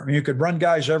everywhere. I mean, you could run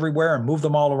guys everywhere and move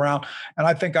them all around. And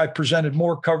I think I presented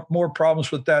more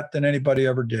problems with that than anybody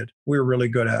ever did. We were really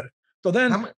good at it. So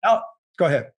then, go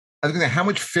ahead. I was going to say, how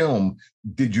much film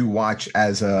did you watch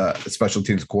as a special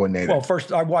teams coordinator? Well,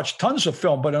 first, I watched tons of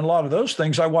film, but in a lot of those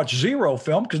things, I watched zero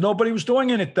film because nobody was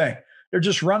doing anything. They're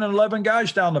just running 11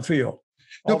 guys down the field.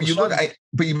 No, but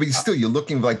you're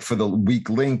looking like for the weak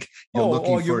link. You're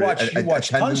looking for you watch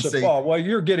tons of ball. Well,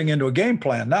 you're getting into a game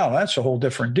plan now. That's a whole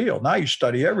different deal. Now you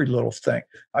study every little thing.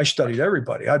 I studied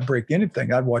everybody. I'd break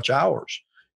anything. I'd watch hours.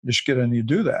 Just get in and you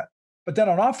do that. But then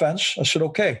on offense, I said,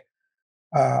 okay,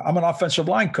 I'm an offensive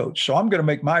line coach, so I'm going to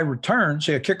make my return,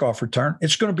 say a kickoff return.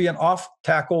 It's going to be an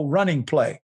off-tackle running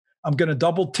play. I'm going to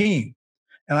double team.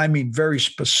 And I mean very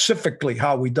specifically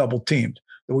how we double teamed.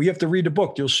 Well, you have to read the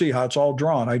book. You'll see how it's all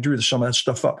drawn. I drew some of that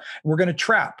stuff up. We're going to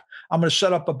trap. I'm going to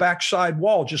set up a backside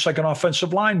wall just like an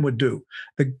offensive line would do.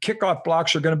 The kickoff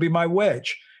blocks are going to be my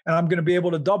wedge. And I'm going to be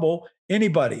able to double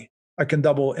anybody. I can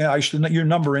double, your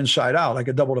number inside out. I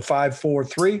could double to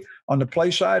 5-4-3 on the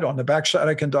play side. On the backside,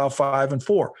 I can dial 5 and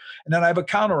 4. And then I have a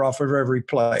counter off of every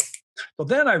play. So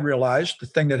then I realized the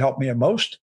thing that helped me the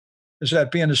most is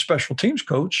that being a special teams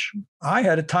coach, I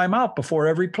had a timeout before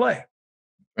every play.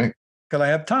 Right. Because I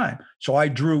have time. So I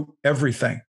drew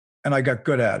everything and I got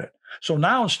good at it. So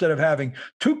now instead of having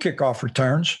 2 kickoff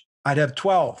returns, I'd have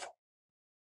 12.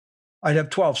 I'd have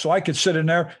 12. So I could sit in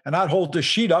there and I'd hold this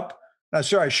sheet up. And I'd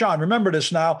say, all right, Sean, remember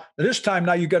this now. This time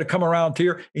now you got to come around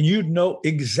here and you'd know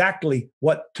exactly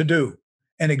what to do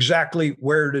and exactly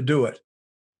where to do it.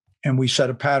 And we set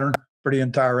a pattern for the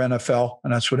entire NFL.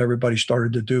 And that's what everybody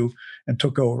started to do and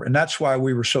took over. And that's why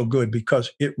we were so good,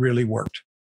 because it really worked.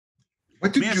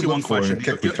 What did you look for in a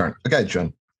kick return? Okay,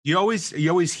 John. You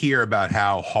always hear about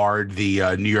how hard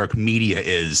the New York media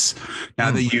is.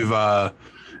 Now that you've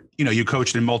you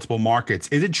coached in multiple markets,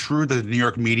 is it true that the New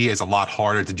York media is a lot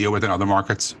harder to deal with than other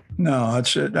markets? No,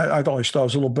 it's I always thought it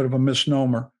was a little bit of a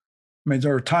misnomer. I mean,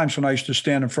 there were times when I used to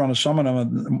stand in front of some of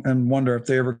them and wonder if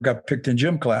they ever got picked in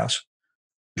gym class.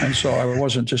 And so I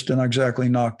wasn't just exactly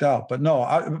knocked out. But no,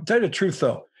 I'll tell you the truth,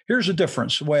 though. Here's the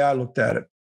difference, the way I looked at it.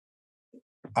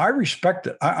 I respect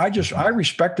it. I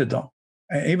respected them.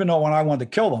 And even though when I wanted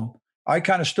to kill them, I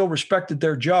kind of still respected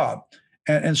their job.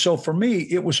 And so for me,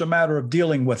 it was a matter of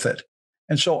dealing with it.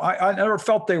 And so I never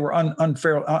felt they were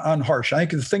unfair, unharsh. I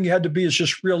think the thing you had to be is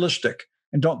just realistic,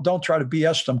 and don't try to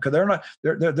BS them, because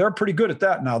they're pretty good at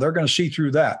that now. They're going to see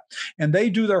through that, and they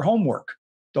do their homework.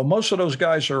 Though most of those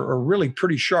guys are really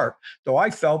pretty sharp. Though I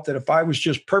felt that if I was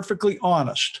just perfectly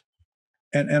honest,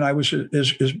 and I was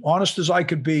as honest as I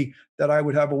could be, that I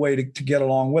would have a way to get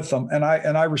along with them, and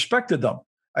I respected them.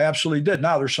 I absolutely did.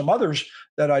 Now there's some others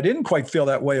that I didn't quite feel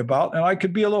that way about, and I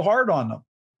could be a little hard on them.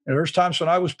 And there's times when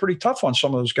I was pretty tough on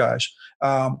some of those guys.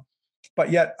 But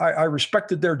yet I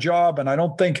respected their job. And I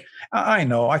don't think, I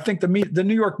know, I think the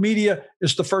New York media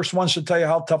is the first ones to tell you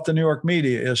how tough the New York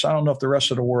media is. I don't know if the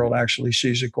rest of the world actually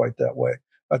sees it quite that way.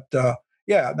 But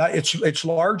yeah, it's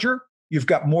larger. You've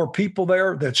got more people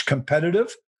there that's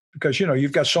competitive, because,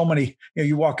 you've got so many,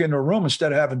 you walk into a room,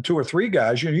 instead of having 2 or 3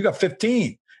 guys, you got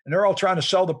 15, and they're all trying to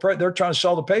sell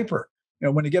the paper.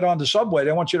 When you get on the subway,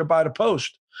 they want you to buy the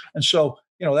Post. And so,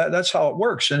 that's how it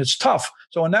works. And it's tough.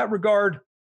 So in that regard,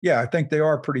 yeah, I think they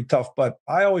are pretty tough, but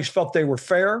I always felt they were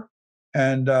fair.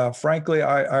 And frankly,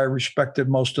 I respected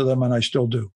most of them, and I still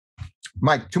do.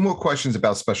 Mike, 2 more questions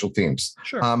about special teams.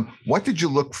 Sure. What did you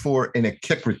look for in a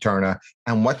kick returner,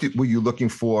 and what were you looking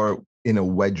for in a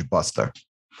wedge buster?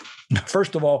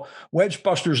 First of all, wedge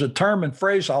buster is a term and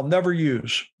phrase I'll never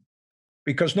use,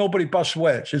 because nobody busts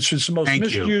wedge. It's the most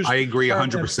misused. I agree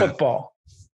 100%. Football.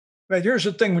 Man, here's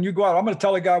the thing. When you go out, I'm going to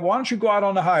tell a guy, why don't you go out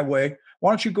on the highway?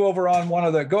 Why don't you go over on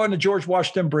go into George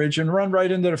Washington Bridge and run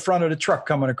right into the front of the truck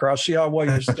coming across? See how well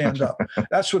you stand up.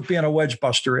 That's what being a wedge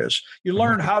buster is. You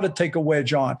learn how to take a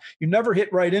wedge on. You never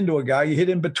hit right into a guy. You hit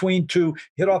in between two,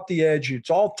 hit off the edge.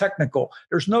 It's all technical.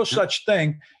 There's no such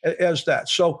thing as that.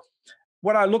 So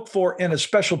what I look for in a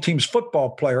special teams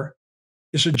football player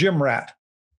is a gym rat.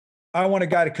 I want a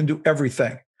guy that can do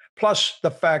everything. Plus the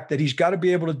fact that he's got to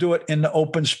be able to do it in the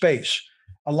open space.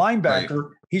 A linebacker,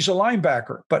 right. He's a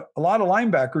linebacker, but a lot of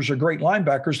linebackers are great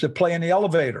linebackers that play in the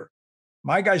elevator.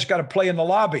 My guy's got to play in the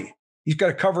lobby. He's got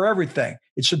to cover everything.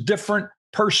 It's a different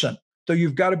person. So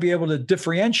you've got to be able to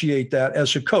differentiate that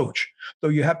as a coach. So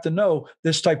you have to know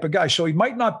this type of guy. So he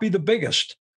might not be the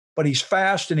biggest, but he's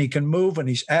fast and he can move and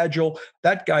he's agile.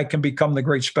 That guy can become the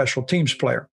great special teams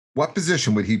player. What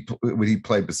position would he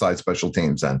play besides special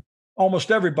teams then?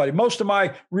 Almost everybody. Most of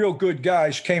my real good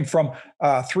guys came from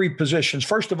 3 positions.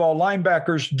 First of all,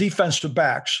 linebackers, defensive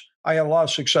backs. I had a lot of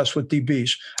success with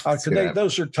DBs.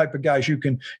 Those are the type of guys you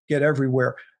can get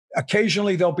everywhere.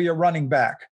 Occasionally, there'll be a running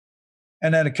back.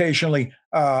 And then occasionally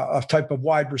a type of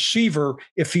wide receiver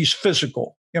if he's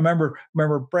physical. You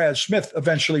remember Brad Smith,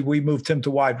 eventually we moved him to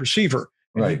wide receiver.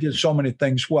 And He did so many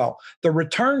things well. The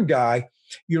return guy,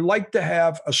 you like to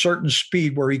have a certain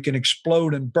speed where he can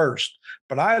explode and burst.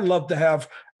 But I love to have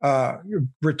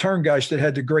return guys that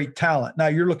had the great talent. Now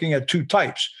you're looking at 2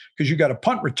 types, because you got a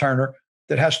punt returner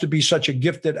that has to be such a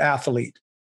gifted athlete.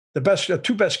 The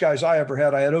 2 best guys I ever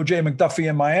had, I had O.J. McDuffie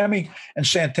in Miami and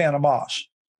Santana Moss.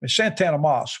 And Santana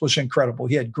Moss was incredible.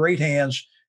 He had great hands.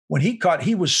 When he caught,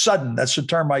 he was sudden. That's the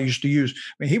term I used to use.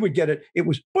 I mean, he would get it. It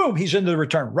was boom, he's into the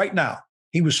return right now.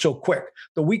 He was so quick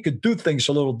that we could do things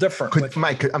a little different.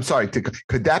 Mike, I'm sorry.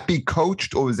 Could that be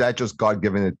coached, or was that just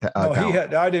God-given? No,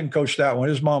 I didn't coach that one.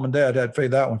 His mom and dad had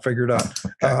that one figured out.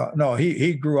 Okay. No,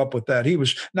 he grew up with that.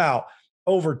 Now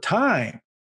over time,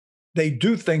 they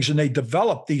do things and they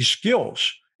develop these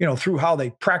skills. Through how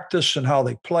they practice and how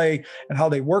they play and how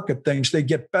they work at things, they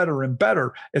get better and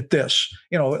better at this.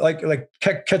 Like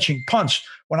catching punts.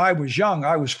 When I was young,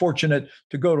 I was fortunate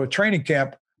to go to a training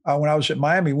camp. When I was at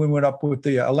Miami, we went up with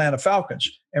the Atlanta Falcons.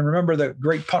 And remember the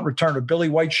great punt returner, Billy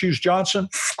White Shoes Johnson?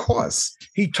 Of course.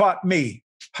 He taught me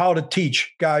how to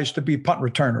teach guys to be punt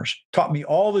returners, taught me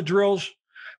all the drills.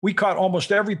 We caught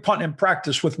almost every punt in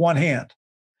practice with one hand.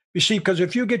 You see, because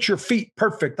if you get your feet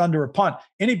perfect under a punt,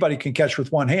 anybody can catch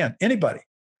with one hand, anybody.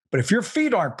 But if your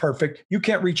feet aren't perfect, you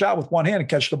can't reach out with one hand and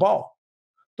catch the ball.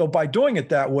 So by doing it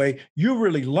that way, you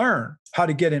really learn how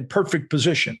to get in perfect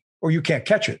position, or you can't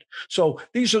catch it. So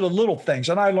these are the little things.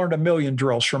 And I learned a million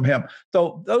drills from him.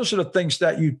 So those are the things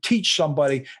that you teach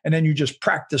somebody, and then you just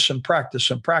practice and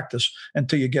practice and practice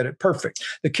until you get it perfect.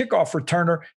 The kickoff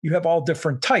returner, you have all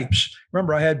different types.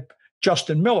 Remember, I had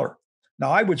Justin Miller. Now,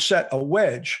 I would set a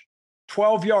wedge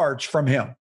 12 yards from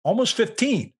him, almost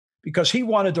 15, because he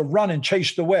wanted to run and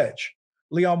chase the wedge.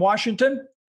 Leon Washington,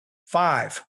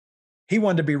 5. He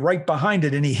wanted to be right behind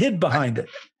it, and he hid behind it.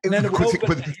 And then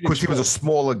because he was a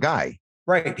smaller guy.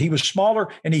 Right. He was smaller,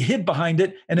 and he hid behind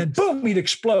it, and then boom, he'd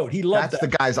explode. He loved that.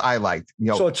 That's the guys I liked.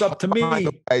 So it's up to me.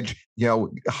 The edge,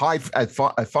 high as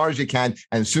far as you can,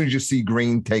 and as soon as you see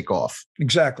green, take off.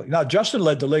 Exactly. Now, Justin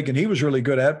led the league, and he was really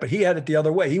good at it, but he had it the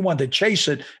other way. He wanted to chase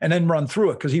it and then run through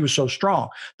it because he was so strong.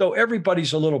 Though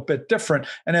everybody's a little bit different,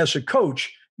 and as a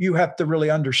coach, you have to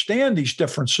really understand these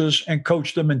differences and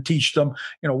coach them and teach them,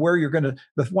 where you're going to.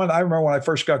 The one I remember when I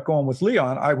first got going with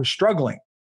Leon, I was struggling.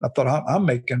 I thought, I'm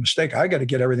making a mistake. I got to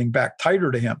get everything back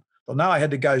tighter to him. So now I had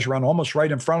the guys run almost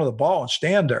right in front of the ball and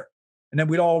stand there. And then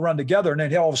we'd all run together. And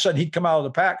then all of a sudden he'd come out of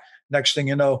the pack. Next thing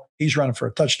you know, he's running for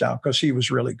a touchdown because he was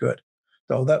really good.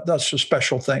 So that's a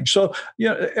special thing. So,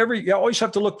 you always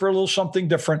have to look for a little something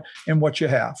different in what you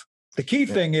have. The key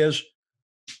thing is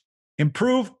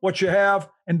improve what you have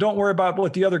and don't worry about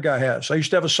what the other guy has. I used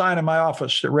to have a sign in my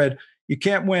office that read, you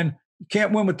can't win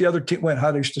with the other team.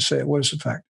 How they used to say it. What is the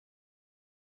fact?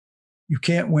 You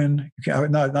can't win.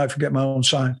 Now I forget my own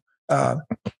sign.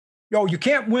 You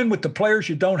can't win with the players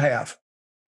you don't have.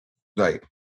 Right.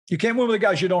 You can't win with the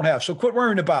guys you don't have. So quit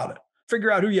worrying about it. Figure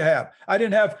out who you have. I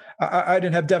didn't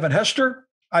have Devin Hester.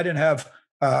 I didn't have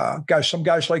some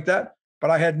guys like that. But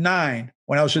I had 9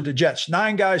 when I was at the Jets.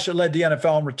 9 guys that led the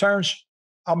NFL in returns.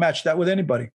 I'll match that with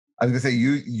anybody. I was going to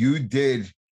say you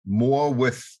did more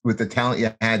with the talent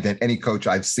you had than any coach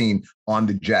I've seen on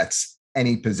the Jets,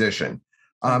 any position.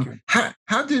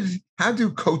 How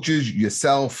do coaches,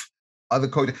 yourself, other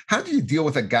coaches, how do you deal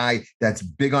with a guy that's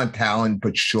big on talent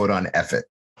but short on effort?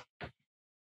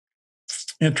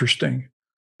 Interesting.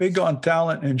 Big on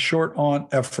talent and short on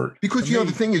effort. Because, the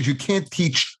thing is, you can't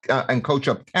teach and coach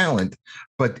up talent,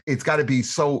 but it's got to be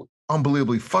so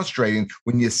unbelievably frustrating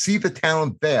when you see the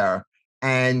talent there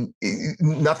and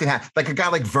nothing happens. Like a guy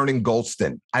like Vernon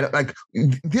Goldston.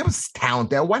 There was talent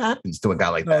there. What happens to a guy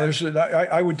like that?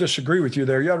 I would disagree with you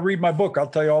there. You got to read my book. I'll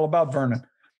tell you all about Vernon.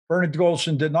 Vernon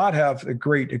Goldston did not have a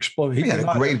great explosion. He had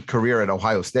a great career at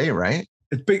Ohio State, right?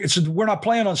 It's big. We're not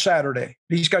playing on Saturday.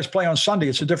 These guys play on Sunday.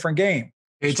 It's a different game.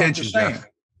 Pay attention, Jeff.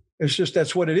 It's just,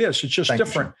 that's what it is. It's just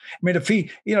different. I mean, if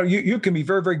you can be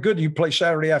very, very good. You play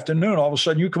Saturday afternoon. All of a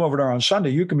sudden you come over there on Sunday,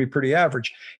 you can be pretty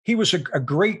average. He was a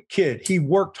great kid. He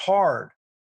worked hard.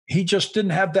 He just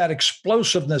didn't have that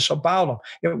explosiveness about him.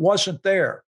 It wasn't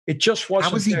there. It just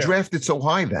wasn't. How was he there. Drafted so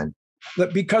high then?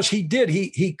 Because he did.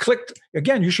 He clicked.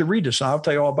 Again, you should read this. I'll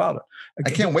tell you all about it. I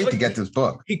can't wait to get this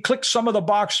book. He clicked some of the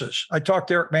boxes. I talked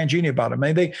to Eric Mangini about him.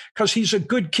 Because he's a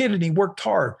good kid and he worked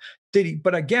hard. Did he?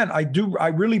 But again, I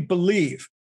really believe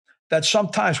that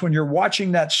sometimes when you're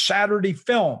watching that Saturday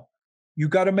film, you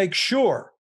got to make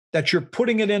sure that you're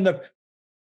putting it in the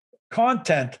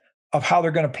content of how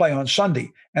they're going to play on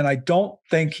Sunday. And I don't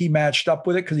think he matched up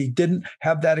with it because he didn't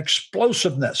have that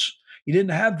explosiveness. He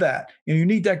didn't have that. You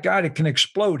need that guy that can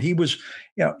explode. He was,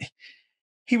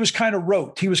 he was kind of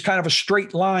rote. He was kind of a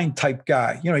straight line type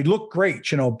guy. He looked great,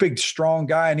 big, strong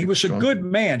guy. And he was a good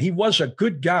man. He was a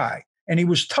good guy. And he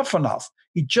was tough enough.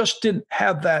 He just didn't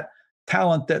have that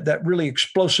talent, that really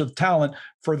explosive talent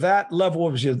for that level.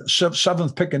 It was the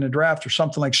 7th pick in the draft or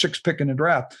something like 6th pick in the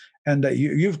draft. And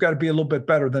you've got to be a little bit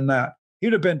better than that. He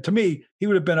would have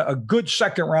been a good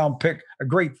 2nd round pick, a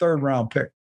great 3rd round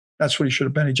pick. That's what he should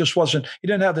have been. He just wasn't. He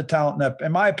didn't have the talent,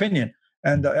 in my opinion.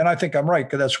 And I think I'm right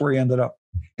because that's where he ended up.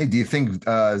 Hey, do you think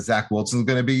Zach Wilson's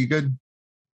going to be good?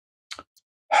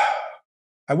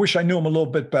 I wish I knew him a little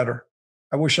bit better.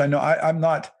 I wish I know. I'm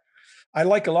not. I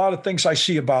like a lot of things I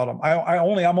see about him.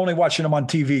 I'm only watching him on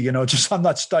TV. I'm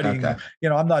not studying. Okay.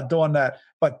 I'm not doing that.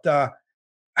 But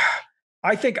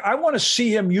I think I want to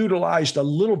see him utilized a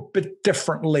little bit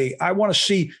differently. I want to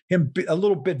see him be a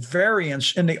little bit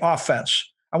variance in the offense.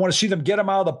 I want to see them get him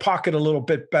out of the pocket a little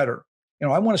bit better.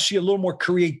 I want to see a little more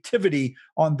creativity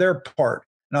on their part.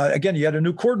 Now, again, you had a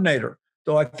new coordinator,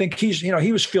 so I think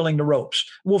he was feeling the ropes.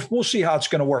 We'll see how it's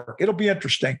going to work. It'll be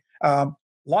interesting. A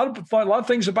lot of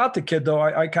things about the kid, though,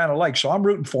 I kind of like. So I'm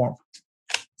rooting for him.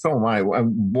 So am I.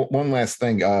 One last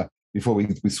thing. before we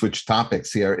switch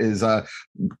topics here is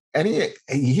you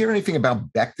hear anything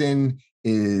about Becton?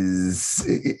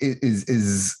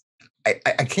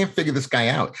 I can't figure this guy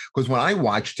out, because when I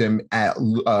watched him at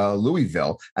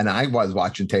Louisville and I was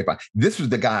watching tape, this was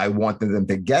the guy I wanted them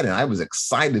to get, and I was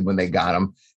excited when they got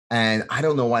him. And I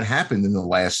don't know what happened in the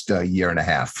last year and a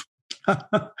half.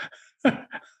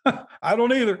 I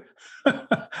don't either.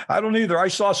 I don't either. I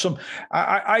saw some.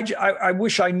 I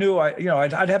wish I knew.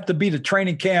 I'd have to be to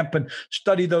training camp and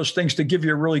study those things to give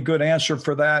you a really good answer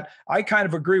for that. I kind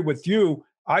of agree with you.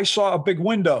 I saw a big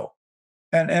window,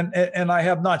 and I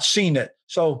have not seen it.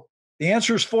 So the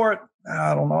answers for it,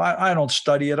 I don't know. I don't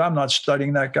study it. I'm not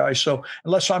studying that guy. So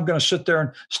unless I'm going to sit there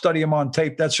and study him on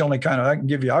tape, that's the only kind of I can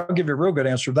give you. I'll give you a real good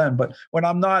answer then. But when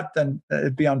I'm not, then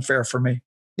it'd be unfair for me.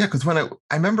 Yeah, because when I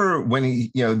remember when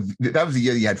he, that was the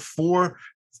year he had 4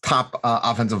 top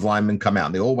offensive linemen come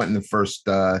out. They all went in the first.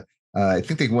 I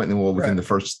think they went within the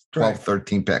first 12,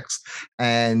 13 picks.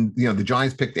 And the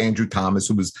Giants picked Andrew Thomas,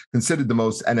 who was considered the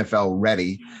most NFL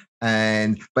ready.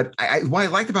 But what I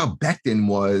liked about Becton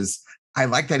was, I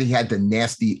like that he had the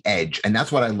nasty edge, and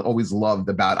that's what I always loved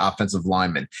about offensive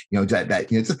linemen.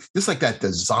 Just like that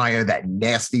desire, that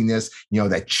nastiness,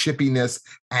 that chippiness,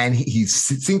 and he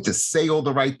seemed to say all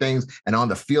the right things. And on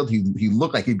the field, he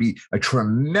looked like he'd be a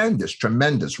tremendous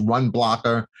run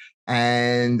blocker.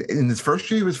 And in his first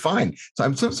year, he was fine.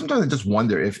 So sometimes I just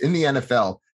wonder if in the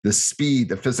NFL, the speed,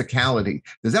 the physicality,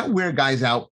 does that wear guys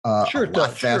out sure, a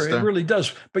lot faster? Sure, it really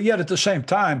does. But yet at the same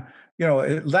time,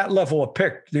 that level of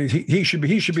pick, he should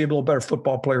be a little better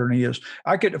football player than he is.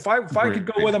 If I could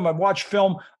go with him and watch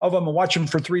film of him and watch him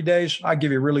for 3 days, I'd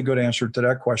give you a really good answer to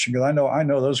that question, because I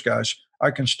know those guys. I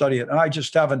can study it, and I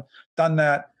just haven't done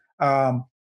that.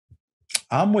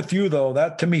 I'm with you though.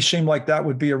 That to me seemed like that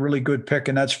would be a really good pick,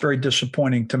 and that's very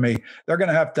disappointing to me. They're going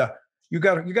to have to. You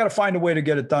got to find a way to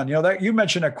get it done. That you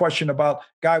mentioned that question about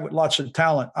guy with lots of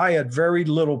talent. I had very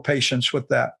little patience with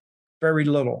that. Very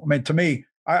little. I mean, to me,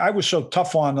 I was so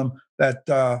tough on them that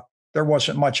there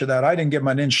wasn't much of that. I didn't give them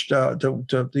an inch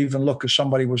to even look if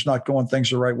somebody was not going things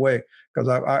the right way, because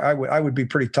I would be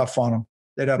pretty tough on them.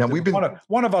 They'd have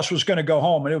one of us was going to go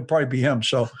home, and it would probably be him.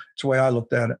 So it's the way I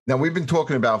looked at it. Now, we've been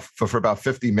talking about for about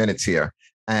 50 minutes here,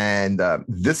 and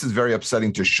this is very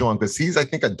upsetting to Sean, because he's, I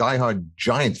think, a diehard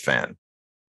Giants fan.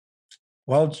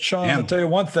 Well, Sean, I'll tell you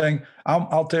one thing.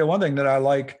 I'll tell you one thing that I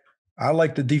like. I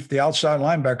like the outside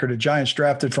linebacker the Giants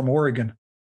drafted from Oregon.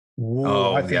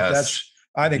 Whoa, I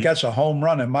think that's a home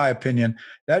run, in my opinion.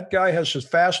 That guy has as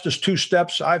fast as 2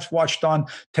 steps I've watched on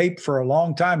tape for a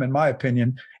long time, in my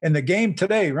opinion. In the game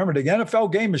today, remember, the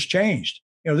NFL game has changed.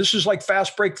 This is like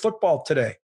fast break football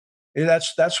today.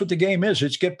 That's what the game is.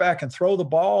 It's get back and throw the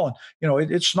ball.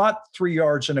 And, it's not 3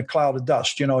 yards in a cloud of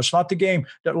dust. It's not the game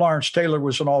that Lawrence Taylor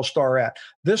was an all-star at.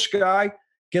 This guy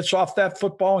gets off that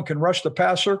football and can rush the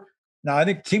passer. Now, I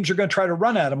think teams are going to try to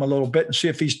run at him a little bit and see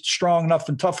if he's strong enough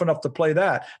and tough enough to play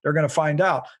that. They're going to find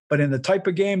out. But in the type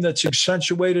of game that's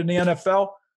accentuated in the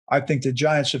NFL, I think the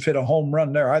Giants have hit a home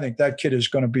run there. I think that kid is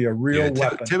going to be a real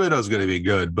weapon. Thibodeau's going to be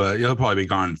good, but he'll probably be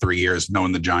gone in 3 years,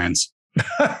 knowing the Giants.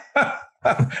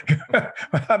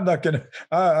 I'm not going to.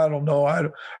 I don't know.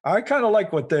 I kind of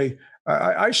like what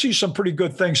I see some pretty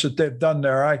good things that they've done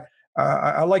there.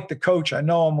 I like the coach. I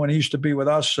know him when he used to be with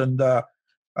us, and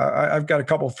I've got a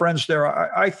couple of friends there.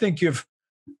 I think you've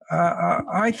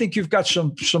got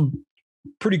some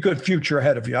pretty good future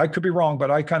ahead of you. I could be wrong,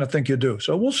 but I kind of think you do.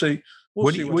 So we'll see.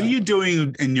 What are you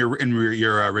doing in your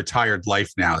retired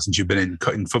life now, since you've been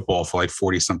in football for like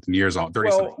 40-something years,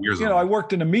 30-something years? I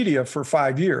worked in the media for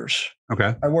 5 years.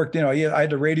 Okay. I worked, I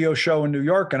had a radio show in New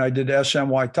York, and I did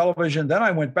SNY television. Then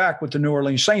I went back with the New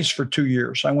Orleans Saints for 2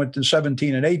 years. I went in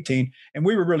 17 and 18, and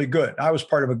we were really good. I was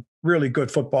part of a really good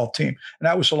football team, and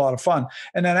that was a lot of fun.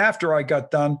 And then after I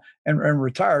got done and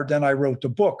retired, then I wrote the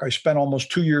book. I spent almost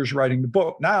 2 years writing the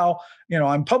book. Now,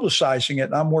 I'm publicizing it,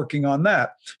 and I'm working on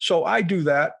that. So I do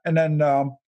that. And then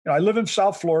I live in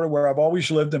South Florida, where I've always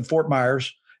lived, in Fort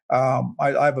Myers. I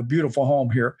have a beautiful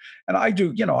home here, and I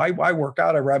do, I work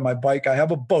out, I ride my bike, I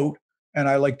have a boat, and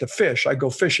I like to fish. I go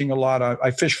fishing a lot.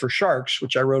 I fish for sharks,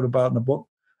 which I wrote about in the book.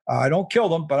 I don't kill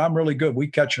them, but I'm really good. We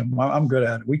catch them. I'm good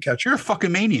at it. We catch them. You're a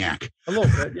fucking maniac. A little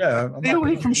bit, yeah. They don't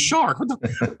eat from shark. What the?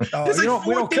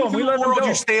 We don't kill them. We let them go.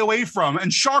 You stay away from,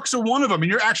 and sharks are one of them. And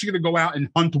you're actually going to go out and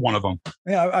hunt one of them.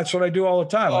 Yeah, that's what I do all the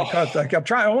time.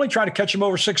 I'm only trying to catch them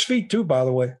over 6 feet too, by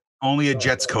the way. Only a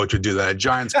Jets coach would do that. A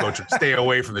Giants coach would stay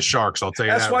away from the Sharks. I'll tell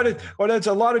you that. That's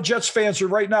a lot of Jets fans are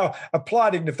right now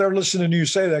applauding if they're listening to you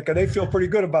say that, because they feel pretty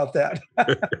good about that.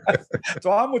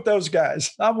 So I'm with those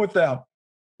guys. I'm with them.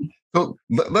 So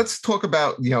let's talk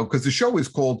about, because the show is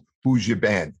called Who's Your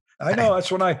Band? I know.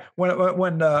 That's when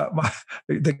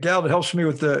the gal that helps me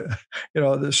with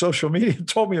the social media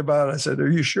told me about it. I said, "Are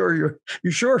you sure?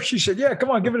 You sure?" She said, "Yeah, come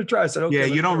on, give it a try." I said, "Okay." Yeah,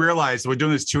 you don't realize we're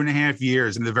doing this 2.5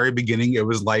 years. In the very beginning, it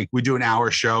was like we do an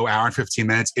hour show, hour and 15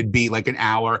 minutes. It'd be like an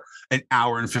hour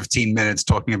and 15 minutes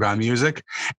talking about music.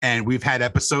 And we've had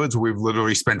episodes where we've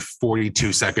literally spent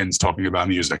 42 seconds talking about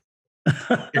music.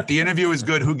 If the interview is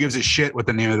good, who gives a shit what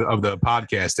the name of the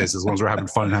podcast is, as long as we're having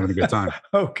fun and having a good time.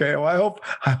 Okay. Well,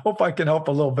 I hope I can help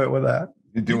a little bit with that.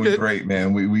 You're doing great,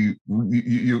 man.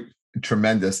 You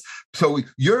tremendous. So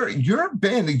your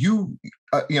band,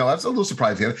 I was a little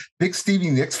surprised here. Big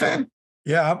Stevie Nicks fan?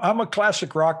 Yeah, I'm a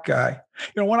classic rock guy.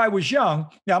 When I was young,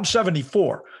 I'm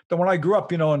 74. Then when I grew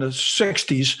up, in the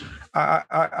 60s,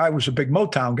 I was a big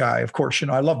Motown guy. Of course,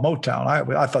 I love Motown.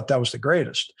 I thought that was the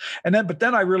greatest. But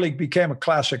then I really became a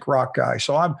classic rock guy.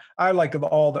 So I like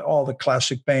all the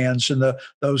classic bands and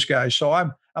those guys. So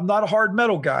I'm not a hard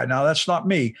metal guy. Now that's not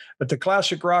me. But the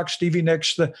classic rock, Stevie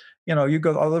Nicks, you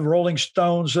go all the Rolling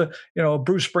Stones,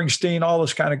 Bruce Springsteen, all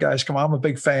those kind of guys. Come on, I'm a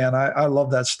big fan. I love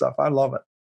that stuff. I love it.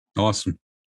 Awesome.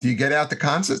 Do you get out to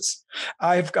concerts?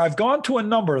 I've gone to a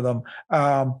number of them.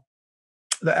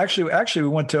 Actually, we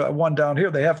went to one down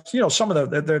here. They have, some of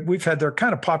they're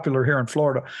kind of popular here in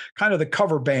Florida, kind of the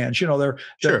cover bands, they're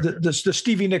sure. the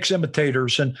Stevie Nicks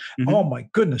imitators. And oh my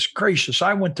goodness gracious,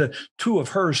 I went to 2 of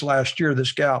hers last year.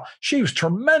 This gal, she was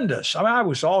tremendous. I mean, I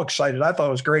was all excited. I thought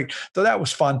it was great. So that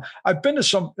was fun. I've been to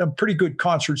some pretty good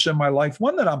concerts in my life.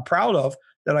 One that I'm proud of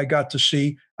that I got to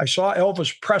see, I saw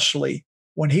Elvis Presley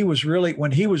when he was really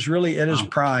at his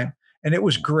prime. And it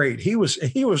was great. He was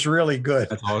really good.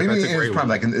 That's a great prime,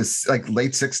 like in his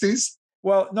late 60s?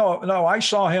 Well, no. I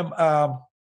saw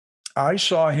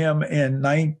him in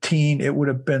 19. It would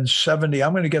have been 70.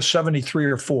 I'm going to guess 73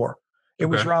 or 4. It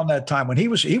was around that time when he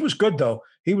was good though.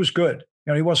 He was good.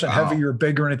 He wasn't heavy or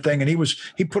big or anything, and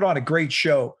he put on a great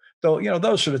show. So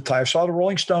those are the types. I saw the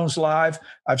Rolling Stones live.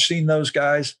 I've seen those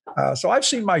guys. So I've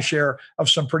seen my share of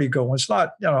some pretty good ones.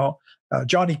 Not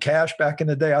Johnny Cash back in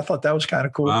the day. I thought that was kind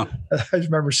of cool. Wow. I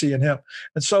remember seeing him.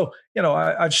 And so,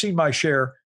 I've seen my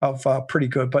share of pretty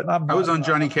good, but I was on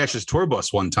Johnny Cash's tour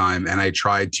bus one time and I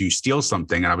tried to steal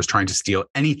something, and I was trying to steal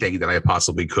anything that I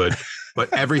possibly could,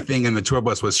 but everything in the tour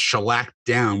bus was shellacked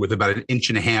down with about 1.5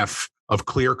 inches of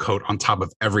clear coat on top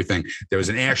of everything. There was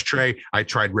an ashtray. I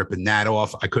tried ripping that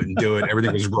off. I couldn't do it.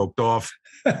 Everything was roped off.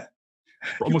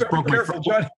 Almost broke my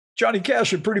foot. Johnny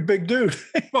Cash, a pretty big dude.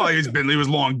 Well, he was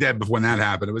long dead before that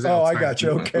happened. It was. I got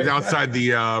you. Okay. It was outside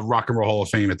the Rock and Roll Hall of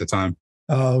Fame at the time.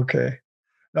 Oh, okay.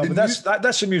 No, but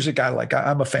that's the music I like.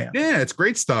 I'm a fan. Yeah, it's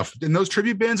great stuff. And those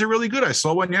tribute bands are really good. I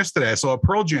saw one yesterday. I saw a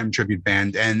Pearl Jam tribute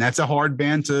band, and that's a hard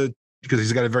band because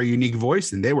he's got a very unique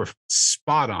voice, and they were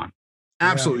spot on,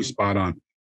 absolutely spot on.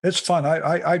 It's fun.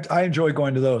 I enjoy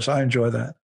going to those. I enjoy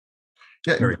that.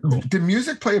 Yeah, very cool. Did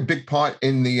music play a big part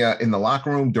in the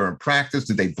locker room during practice?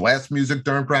 Did they blast music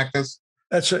during practice?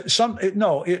 That's in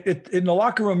the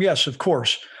locker room. Yes, of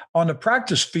course. On the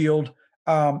practice field,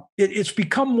 it's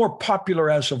become more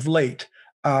popular as of late.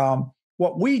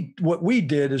 What we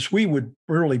did is we would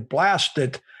really blast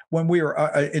it when we were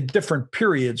in different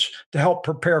periods to help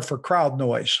prepare for crowd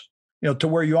noise. To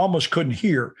where you almost couldn't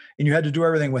hear, and you had to do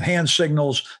everything with hand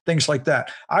signals, things like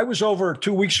that. I was over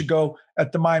 2 weeks ago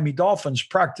at the Miami Dolphins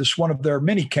practice, one of their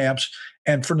mini camps,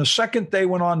 and from the second they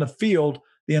went on the field,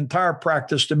 the entire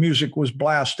practice, the music was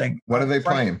blasting. What are they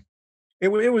playing? It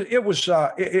was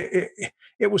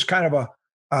kind of a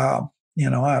I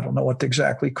don't know what to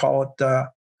exactly call it.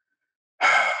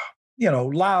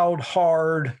 Loud,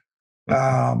 hard.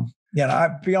 I'll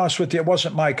be honest with you, it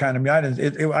wasn't my kind of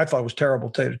music. I thought it was terrible,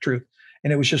 to tell you the truth.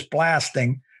 And it was just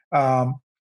blasting. I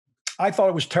thought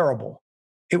it was terrible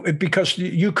because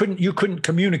you couldn't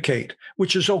communicate,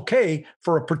 which is okay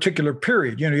for a particular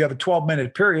period. You have a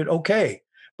 12-minute period, okay.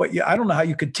 But I don't know how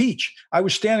you could teach. I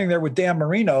was standing there with Dan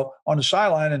Marino on the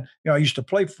sideline, and I used to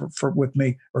play for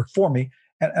me,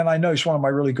 and I know he's one of my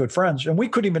really good friends, and we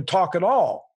couldn't even talk at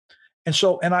all. And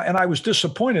so, and I was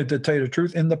disappointed, to tell you the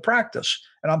truth, in the practice.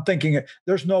 And I'm thinking,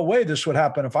 there's no way this would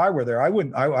happen if I were there. I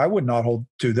would not hold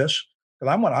to this,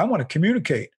 because I want to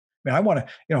communicate. I mean, I want to,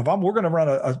 if we're going to run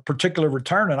a particular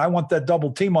return, and I want that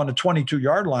double team on the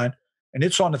 22-yard line, and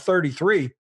it's on the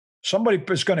 33, somebody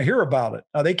is going to hear about it.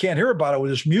 Now they can't hear about it with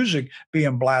this music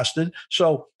being blasted.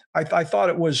 So I thought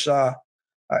it was.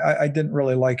 I didn't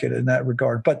really like it in that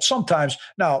regard. But sometimes,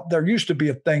 now there used to be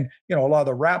a thing. A lot of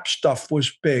the rap stuff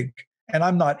was big. And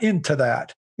I'm not into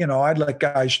that. I'd let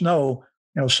guys know,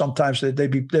 sometimes they'd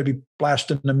be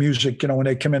blasting the music, when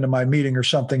they come into my meeting or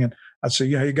something. And I'd say,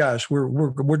 yeah, you guys,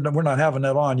 we're not having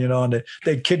that on, and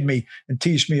they'd kid me and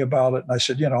tease me about it. And I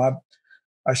said,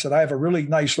 I said, I have a really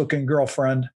nice looking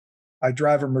girlfriend. I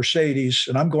drive a Mercedes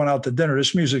and I'm going out to dinner.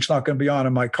 This music's not going to be on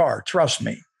in my car. Trust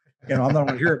me. I'm not going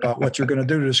to hear about what you're going to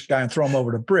do to this guy and throw him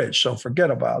over the bridge. So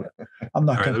forget about it. I'm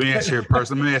not going to. Let me ask you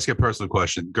a personal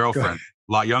question. Girlfriend,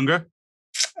 a lot younger?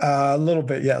 A little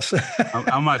bit, yes.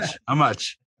 How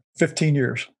much? 15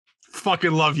 years.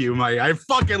 Fucking love you, Mike. I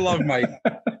fucking love Mike.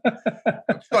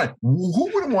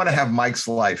 Who wouldn't want to have Mike's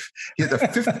life? He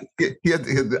had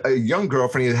a young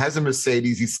girlfriend. He has a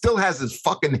Mercedes. He still has his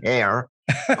fucking hair.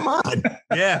 Come on.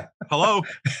 Yeah. Hello.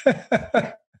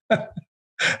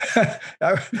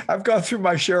 I've gone through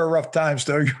my share of rough times,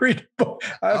 though. You read the book.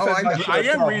 I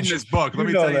am reading this book. Let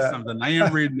me tell you something. I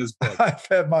am reading this book. I've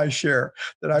had my share.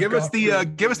 Give us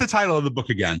the title of the book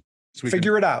again. So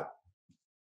Figure It Out.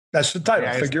 That's the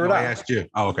title. Figure It Out. I asked you.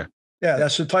 Oh, okay. Yeah,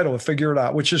 that's the title of Figure It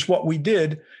Out, which is what we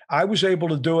did. I was able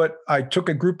to do it. I took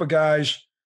a group of guys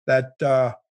that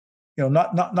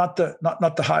not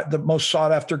the most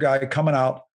sought after guy coming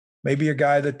out, maybe a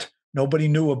guy that nobody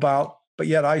knew about, but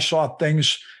yet I saw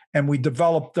things and we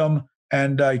developed them,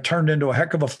 and I turned into a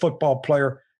heck of a football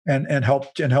player and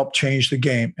helped change the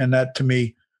game. And that to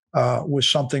me was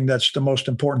something that's the most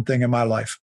important thing in my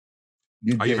life.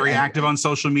 Are you very active on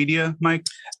social media, Mike?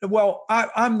 Well,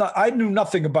 I'm not. I knew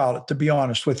nothing about it, to be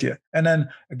honest with you. And then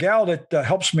a gal that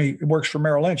helps me, works for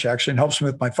Merrill Lynch actually, and helps me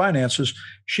with my finances.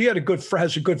 She has a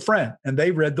good friend, and they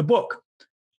read the book.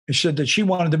 And said that she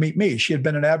wanted to meet me. She had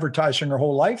been in advertising her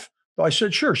whole life. So I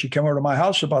said, sure. She came over to my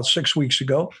house about 6 weeks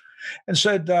ago, and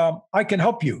said, I can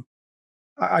help you.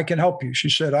 I can help you.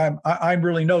 She said, I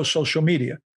really know social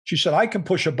media. She said, I can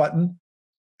push a button,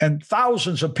 and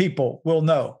thousands of people will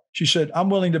know. She said, I'm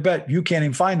willing to bet you can't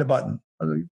even find the button.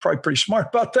 You're probably pretty smart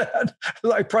about that.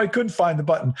 I probably couldn't find the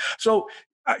button. So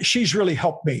she's really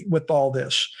helped me with all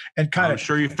this. And I'm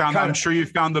sure you found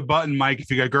the button, Mike.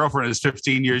 If you got a girlfriend that's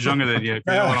 15 years younger than you, if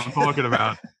you know what I'm talking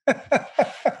about.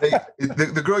 Hey,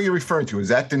 the girl you're referring to, is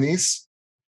that Denise?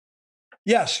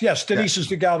 Yes. Denise is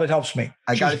the gal that helps me.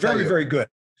 She's very, very good.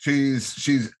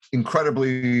 She's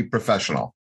incredibly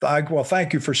professional. Well,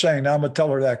 thank you for saying that. I'm going to tell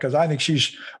her that, because I think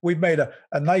we've made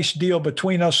a nice deal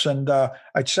between us. And I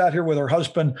sat here with her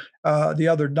husband the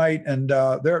other night, and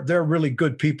they're really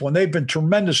good people. And they've been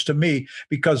tremendous to me,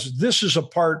 because this is a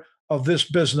part of this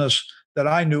business that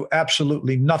I knew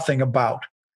absolutely nothing about.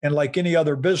 And like any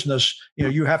other business,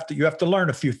 you have to learn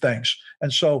a few things.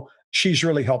 And so she's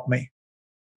really helped me.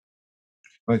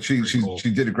 But she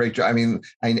did a great job. I mean,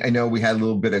 I know we had a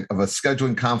little bit of a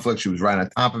scheduling conflict. She was right on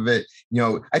top of it.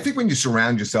 I think when you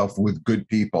surround yourself with good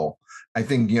people, I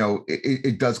think,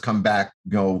 it does come back,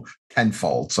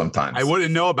 tenfold sometimes. I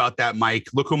wouldn't know about that, Mike.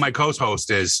 Look who my co-host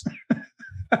is.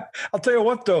 I'll tell you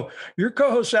what, though, your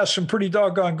co-host asked some pretty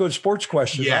doggone good sports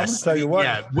questions. Yes. I'm going to tell you what.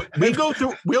 Yeah. We'll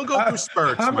go through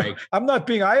spurts, Mike. I'm not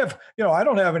being, I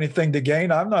don't have anything to gain.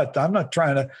 I'm not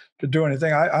trying to do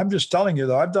anything. I'm just telling you,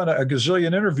 though, I've done a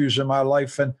gazillion interviews in my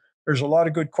life, and there's a lot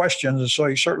of good questions. And so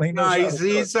he certainly knows.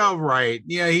 He's all right.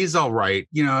 Yeah, he's all right.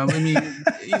 I mean,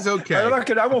 he's okay.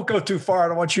 I won't go too far. I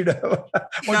don't want you to.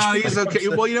 He's okay.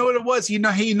 Well, you know what it was? He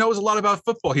knows a lot about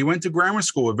football. He went to grammar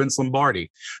school with Vince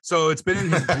Lombardi. So it's been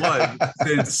in his blood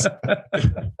since.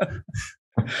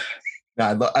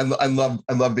 I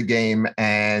love the game.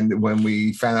 And when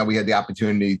we found out we had the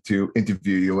opportunity to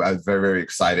interview you, I was very, very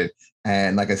excited.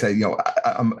 And like I said,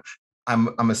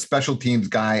 I'm a special teams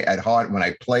guy at heart. When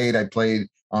I played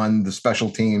on the special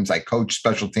teams. I coached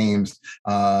special teams.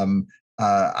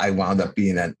 I wound up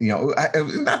being not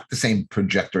the same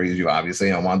trajectory as you,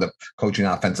 obviously. I wound up coaching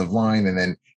offensive line, and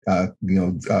then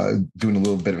doing a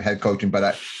little bit of head coaching. But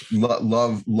I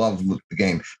love the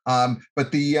game.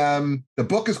 But the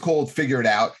book is called Figure It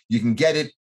Out. You can get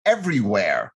it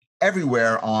everywhere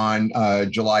on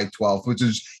July 12th, which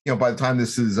is, by the time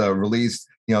this is released,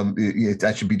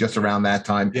 that should be just around that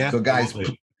time. Yeah, so guys,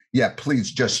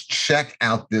 please just check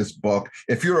out this book.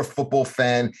 If you're a football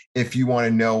fan, if you want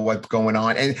to know what's going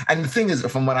on. And the thing is,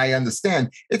 from what I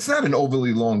understand, it's not an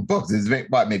overly long book. There's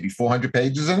maybe 400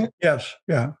 pages in it? Yes.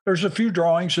 Yeah. There's a few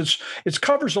drawings. It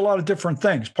covers a lot of different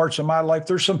things, parts of my life.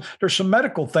 There's some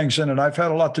medical things in it. I've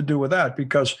had a lot to do with that,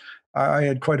 because I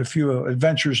had quite a few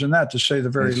adventures in that, to say the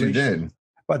very least. You did.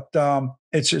 But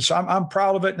I'm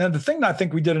proud of it. And the thing that I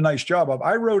think we did a nice job of,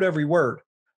 I wrote every word,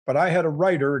 but I had a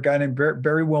writer, a guy named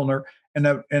Barry Wilner,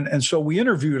 and so we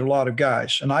interviewed a lot of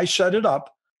guys, and I set it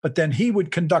up, but then he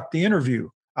would conduct the interview.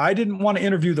 I didn't want to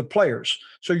interview the players.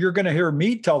 So you're going to hear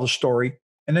me tell the story,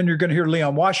 and then you're going to hear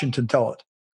Leon Washington tell it.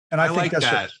 And I think that's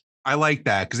that. I like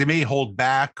that, because they may hold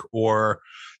back, or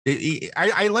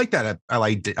I like that. I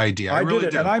like the idea. I really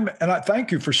did it, do. and I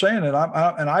thank you for saying it.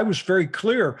 And I was very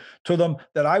clear to them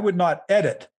that I would not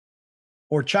edit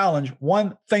or challenge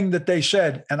one thing that they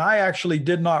said, and I actually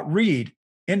did not read.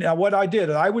 In what I did,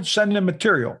 I would send him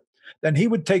material. Then he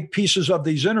would take pieces of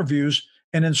these interviews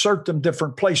and insert them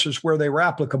different places where they were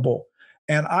applicable.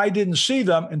 And I didn't see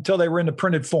them until they were in the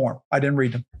printed form. I didn't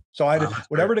read them. So I did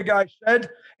whatever the guy said,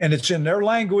 and it's in their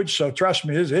language. So trust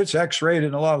me, it's X-rated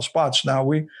in a lot of spots now.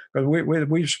 We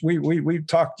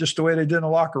talk just the way they did in the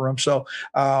locker room. So,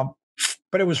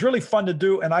 but it was really fun to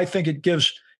do, and I think it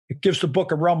gives the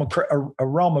book a realm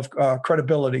of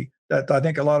credibility that I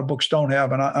think a lot of books don't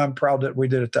have, and I'm proud that we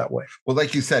did it that way. Well,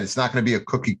 like you said, it's not going to be a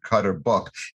cookie cutter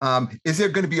book. Is there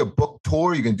going to be a book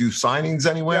tour? You can do signings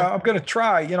anywhere? Yeah, I'm going to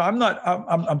try.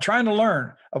 I'm trying to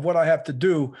learn of what I have to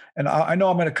do, and I know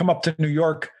I'm going to come up to New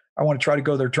York. I want to try to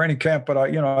go to their training camp, but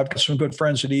I've got some good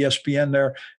friends at ESPN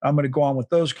there. I'm going to go on with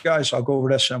those guys. I'll go over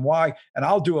to SNY, and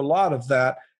I'll do a lot of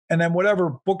that. And then whatever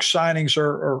book signings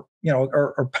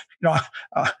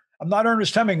I'm not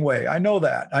Ernest Hemingway. I know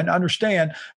that. I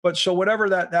understand. But so whatever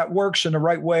that works in the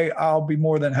right way, I'll be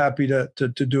more than happy to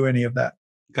do any of that.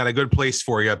 Got a good place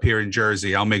for you up here in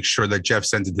Jersey. I'll make sure that Jeff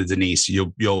sends it to Denise.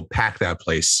 You'll pack that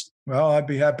place. Well, I'd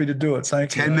be happy to do it.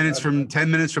 Thank you. 10 minutes from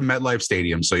MetLife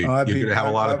Stadium. So you're going to have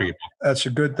a lot of people.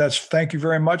 Thank you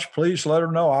very much. Please let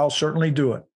her know. I'll certainly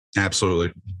do it.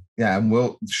 Absolutely. Yeah.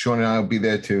 And Sean and I will be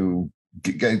there to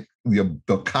get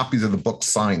the copies of the book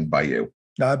signed by you.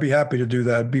 I'd be happy to do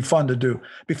that. It'd be fun to do.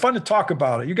 It'd be fun to talk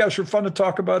about it. You guys are fun to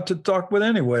talk with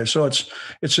anyway. So it's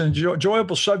an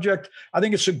enjoyable subject. I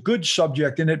think it's a good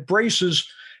subject, and it braces,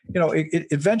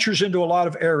 it ventures into a lot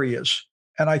of areas.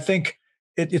 And I think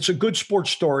it's a good sports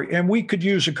story. And we could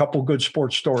use a couple good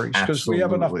sports stories because we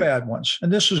have enough bad ones.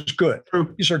 And this is good.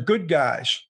 These are good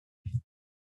guys.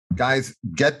 Guys,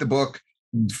 get the book,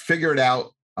 figure it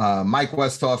out. Mike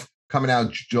Westhoff, coming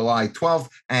out July 12th,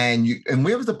 and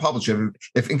where's the publisher?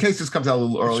 If in case this comes out a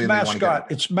little earlier,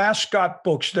 it's Mascot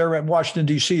Books. They're in Washington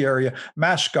D.C. area.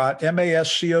 Mascot,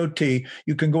 MASCOT.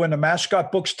 You can go into Mascot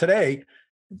Books today,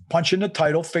 punch in the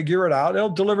title, figure it out. They'll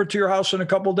deliver it to your house in a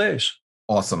couple of days.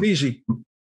 Awesome, easy,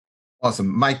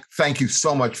 awesome. Mike, thank you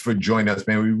so much for joining us,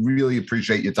 man. We really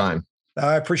appreciate your time.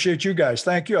 I appreciate you guys.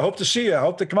 Thank you. I hope to see you. I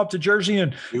hope to come up to Jersey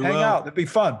and hang out. It'd be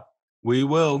fun. We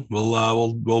will.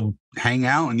 We'll hang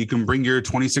out, and you can bring your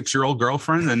 26-year-old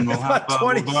girlfriend, and we'll have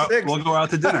we'll go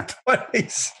out to dinner.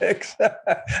 26.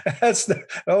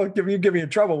 You give me in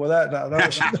trouble with that now.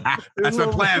 That's a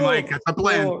plan, Mike. That's a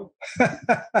plan. All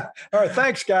right.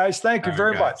 Thanks, guys. Thank you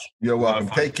very much. You're welcome.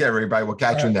 Take care, everybody. We'll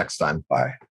catch you next time.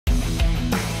 Bye.